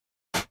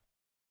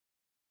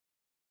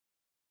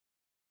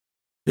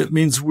 It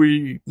means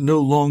we no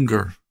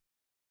longer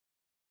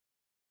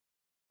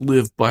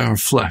live by our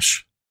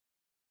flesh.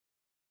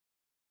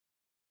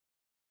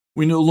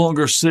 We no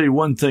longer say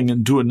one thing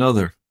and do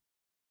another.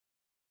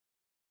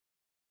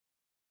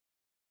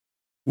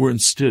 We're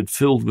instead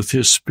filled with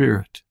his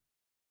Spirit.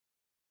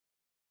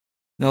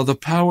 Now the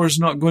power's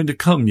not going to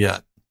come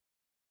yet,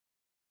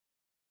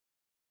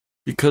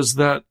 because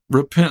that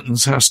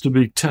repentance has to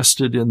be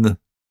tested in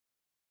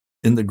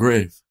the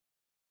grave.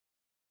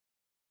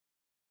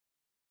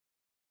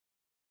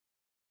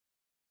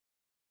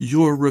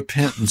 Your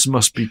repentance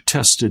must be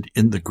tested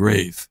in the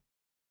grave.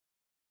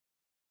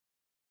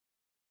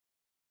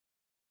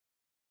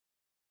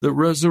 The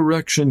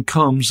resurrection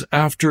comes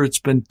after it's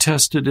been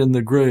tested in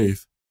the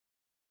grave.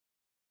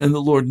 And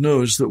the Lord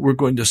knows that we're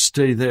going to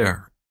stay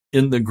there,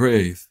 in the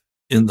grave,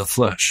 in the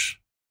flesh.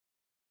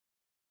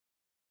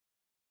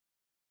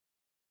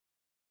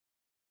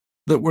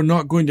 That we're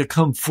not going to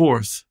come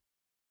forth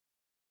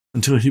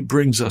until he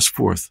brings us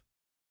forth,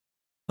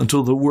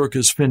 until the work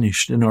is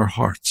finished in our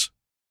hearts.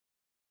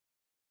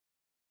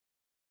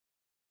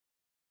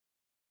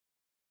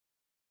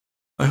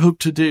 I hope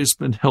today has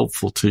been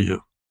helpful to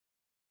you.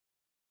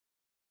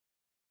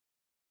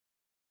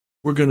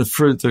 We're going to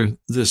further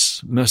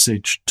this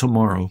message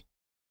tomorrow.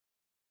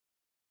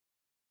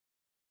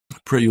 I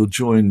pray you'll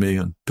join me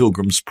on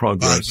Pilgrim's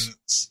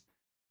Progress.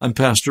 I'm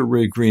Pastor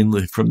Ray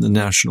Greenlee from the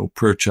National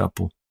Prayer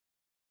Chapel.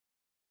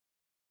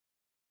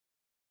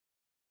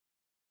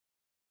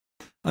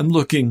 I'm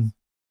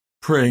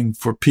praying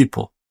for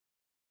people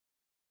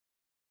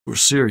who are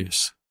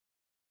serious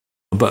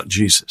about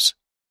Jesus,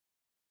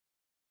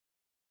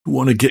 who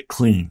want to get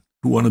clean,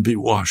 who want to be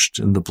washed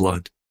in the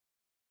blood.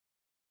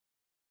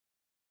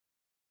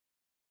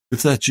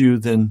 If that's you,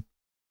 then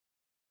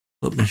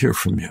let me hear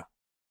from you.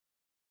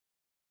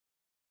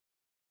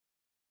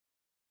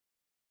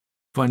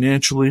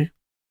 Financially,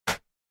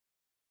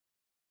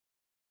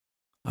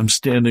 I'm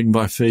standing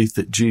by faith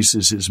that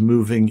Jesus is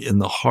moving in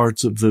the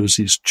hearts of those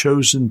he's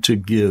chosen to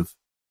give.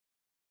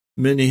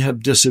 Many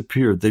have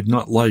disappeared. They've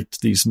not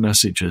liked these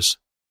messages.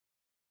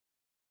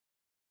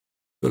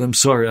 But I'm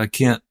sorry, I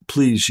can't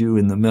please you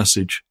in the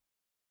message.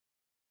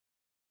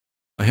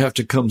 I have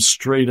to come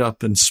straight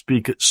up and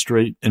speak it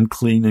straight and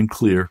clean and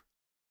clear.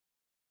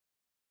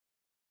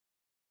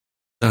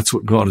 That's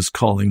what God is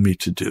calling me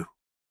to do.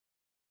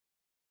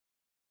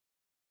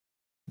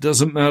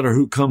 Doesn't matter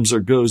who comes or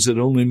goes. It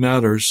only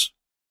matters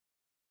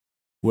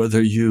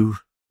whether you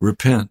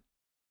repent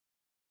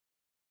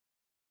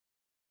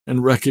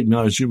and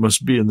recognize you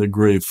must be in the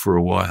grave for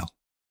a while.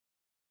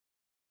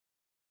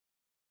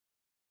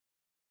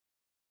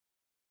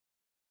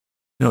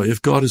 Now,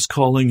 if God is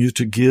calling you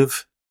to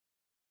give,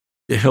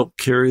 to help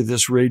carry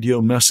this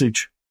radio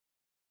message,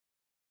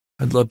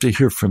 I'd love to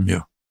hear from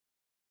you.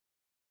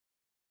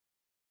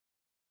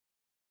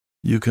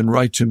 You can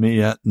write to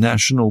me at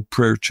National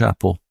Prayer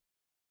Chapel,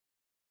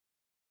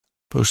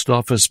 Post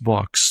Office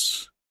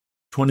Box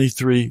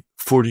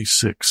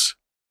 2346,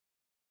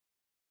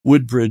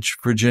 Woodbridge,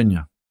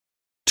 Virginia,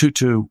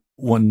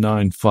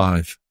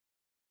 22195.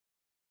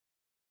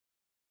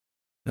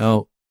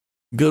 Now,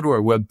 go to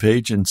our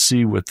webpage and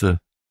see what the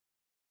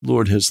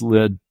Lord has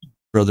led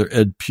Brother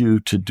Ed Pugh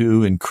to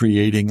do in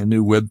creating a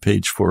new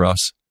webpage for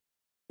us.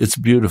 It's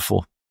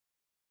beautiful.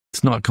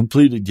 It's not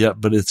completed yet,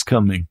 but it's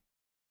coming.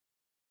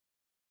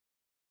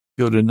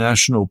 Go to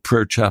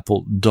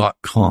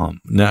nationalprayerchapel.com,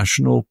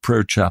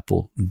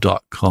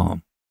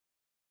 nationalprayerchapel.com.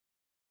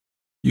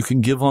 You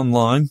can give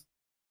online.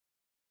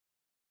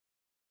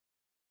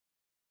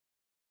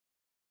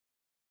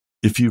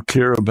 If you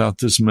care about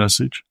this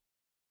message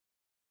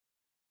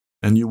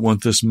and you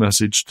want this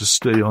message to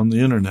stay on the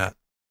internet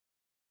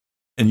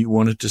and you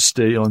want it to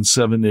stay on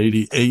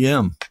 780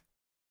 AM,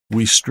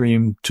 we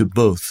stream to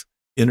both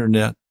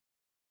internet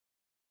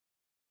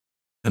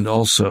and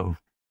also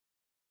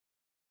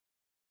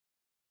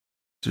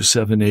to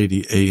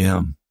 780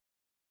 AM,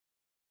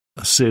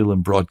 a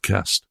Salem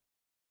broadcast.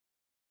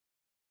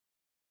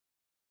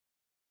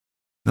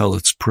 Now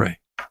let's pray.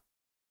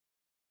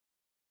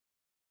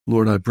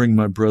 Lord, I bring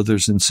my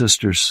brothers and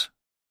sisters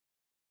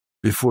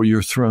before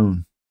your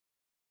throne,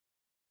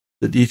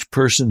 that each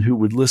person who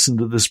would listen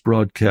to this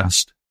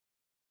broadcast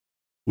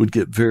would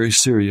get very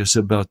serious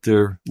about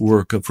their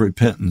work of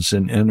repentance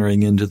and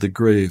entering into the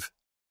grave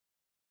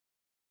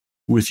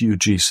with you,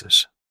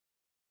 Jesus.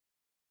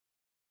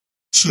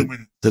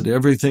 That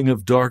everything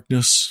of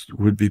darkness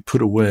would be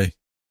put away.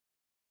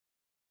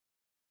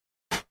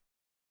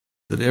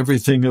 That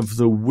everything of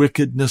the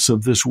wickedness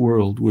of this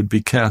world would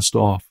be cast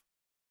off.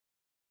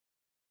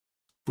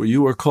 For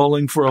you are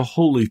calling for a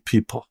holy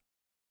people.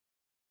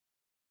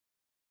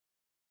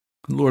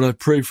 Lord, I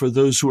pray for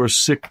those who are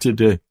sick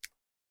today.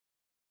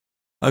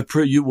 I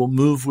pray you will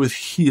move with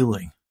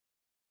healing.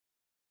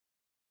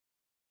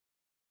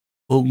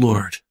 Oh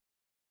Lord,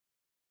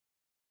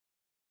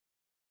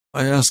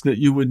 I ask that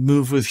you would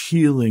move with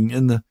healing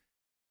in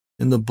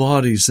the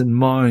bodies and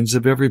minds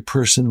of every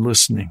person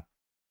listening.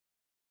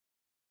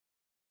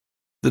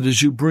 That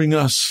as you bring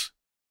us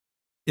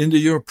into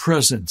your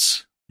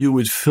presence, you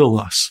would fill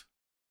us.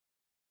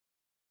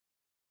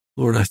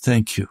 Lord, I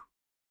thank you.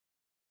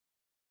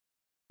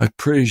 I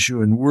praise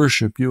you and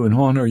worship you and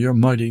honor your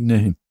mighty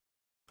name.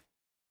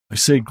 I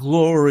say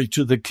glory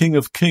to the King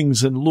of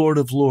Kings and Lord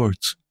of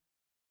Lords.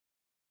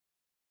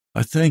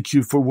 I thank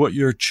you for what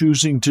you're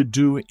choosing to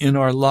do in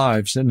our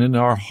lives and in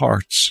our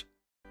hearts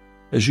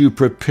as you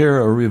prepare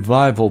a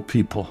revival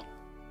people.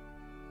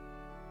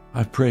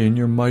 I pray in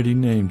your mighty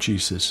name,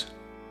 Jesus.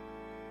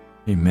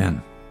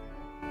 Amen.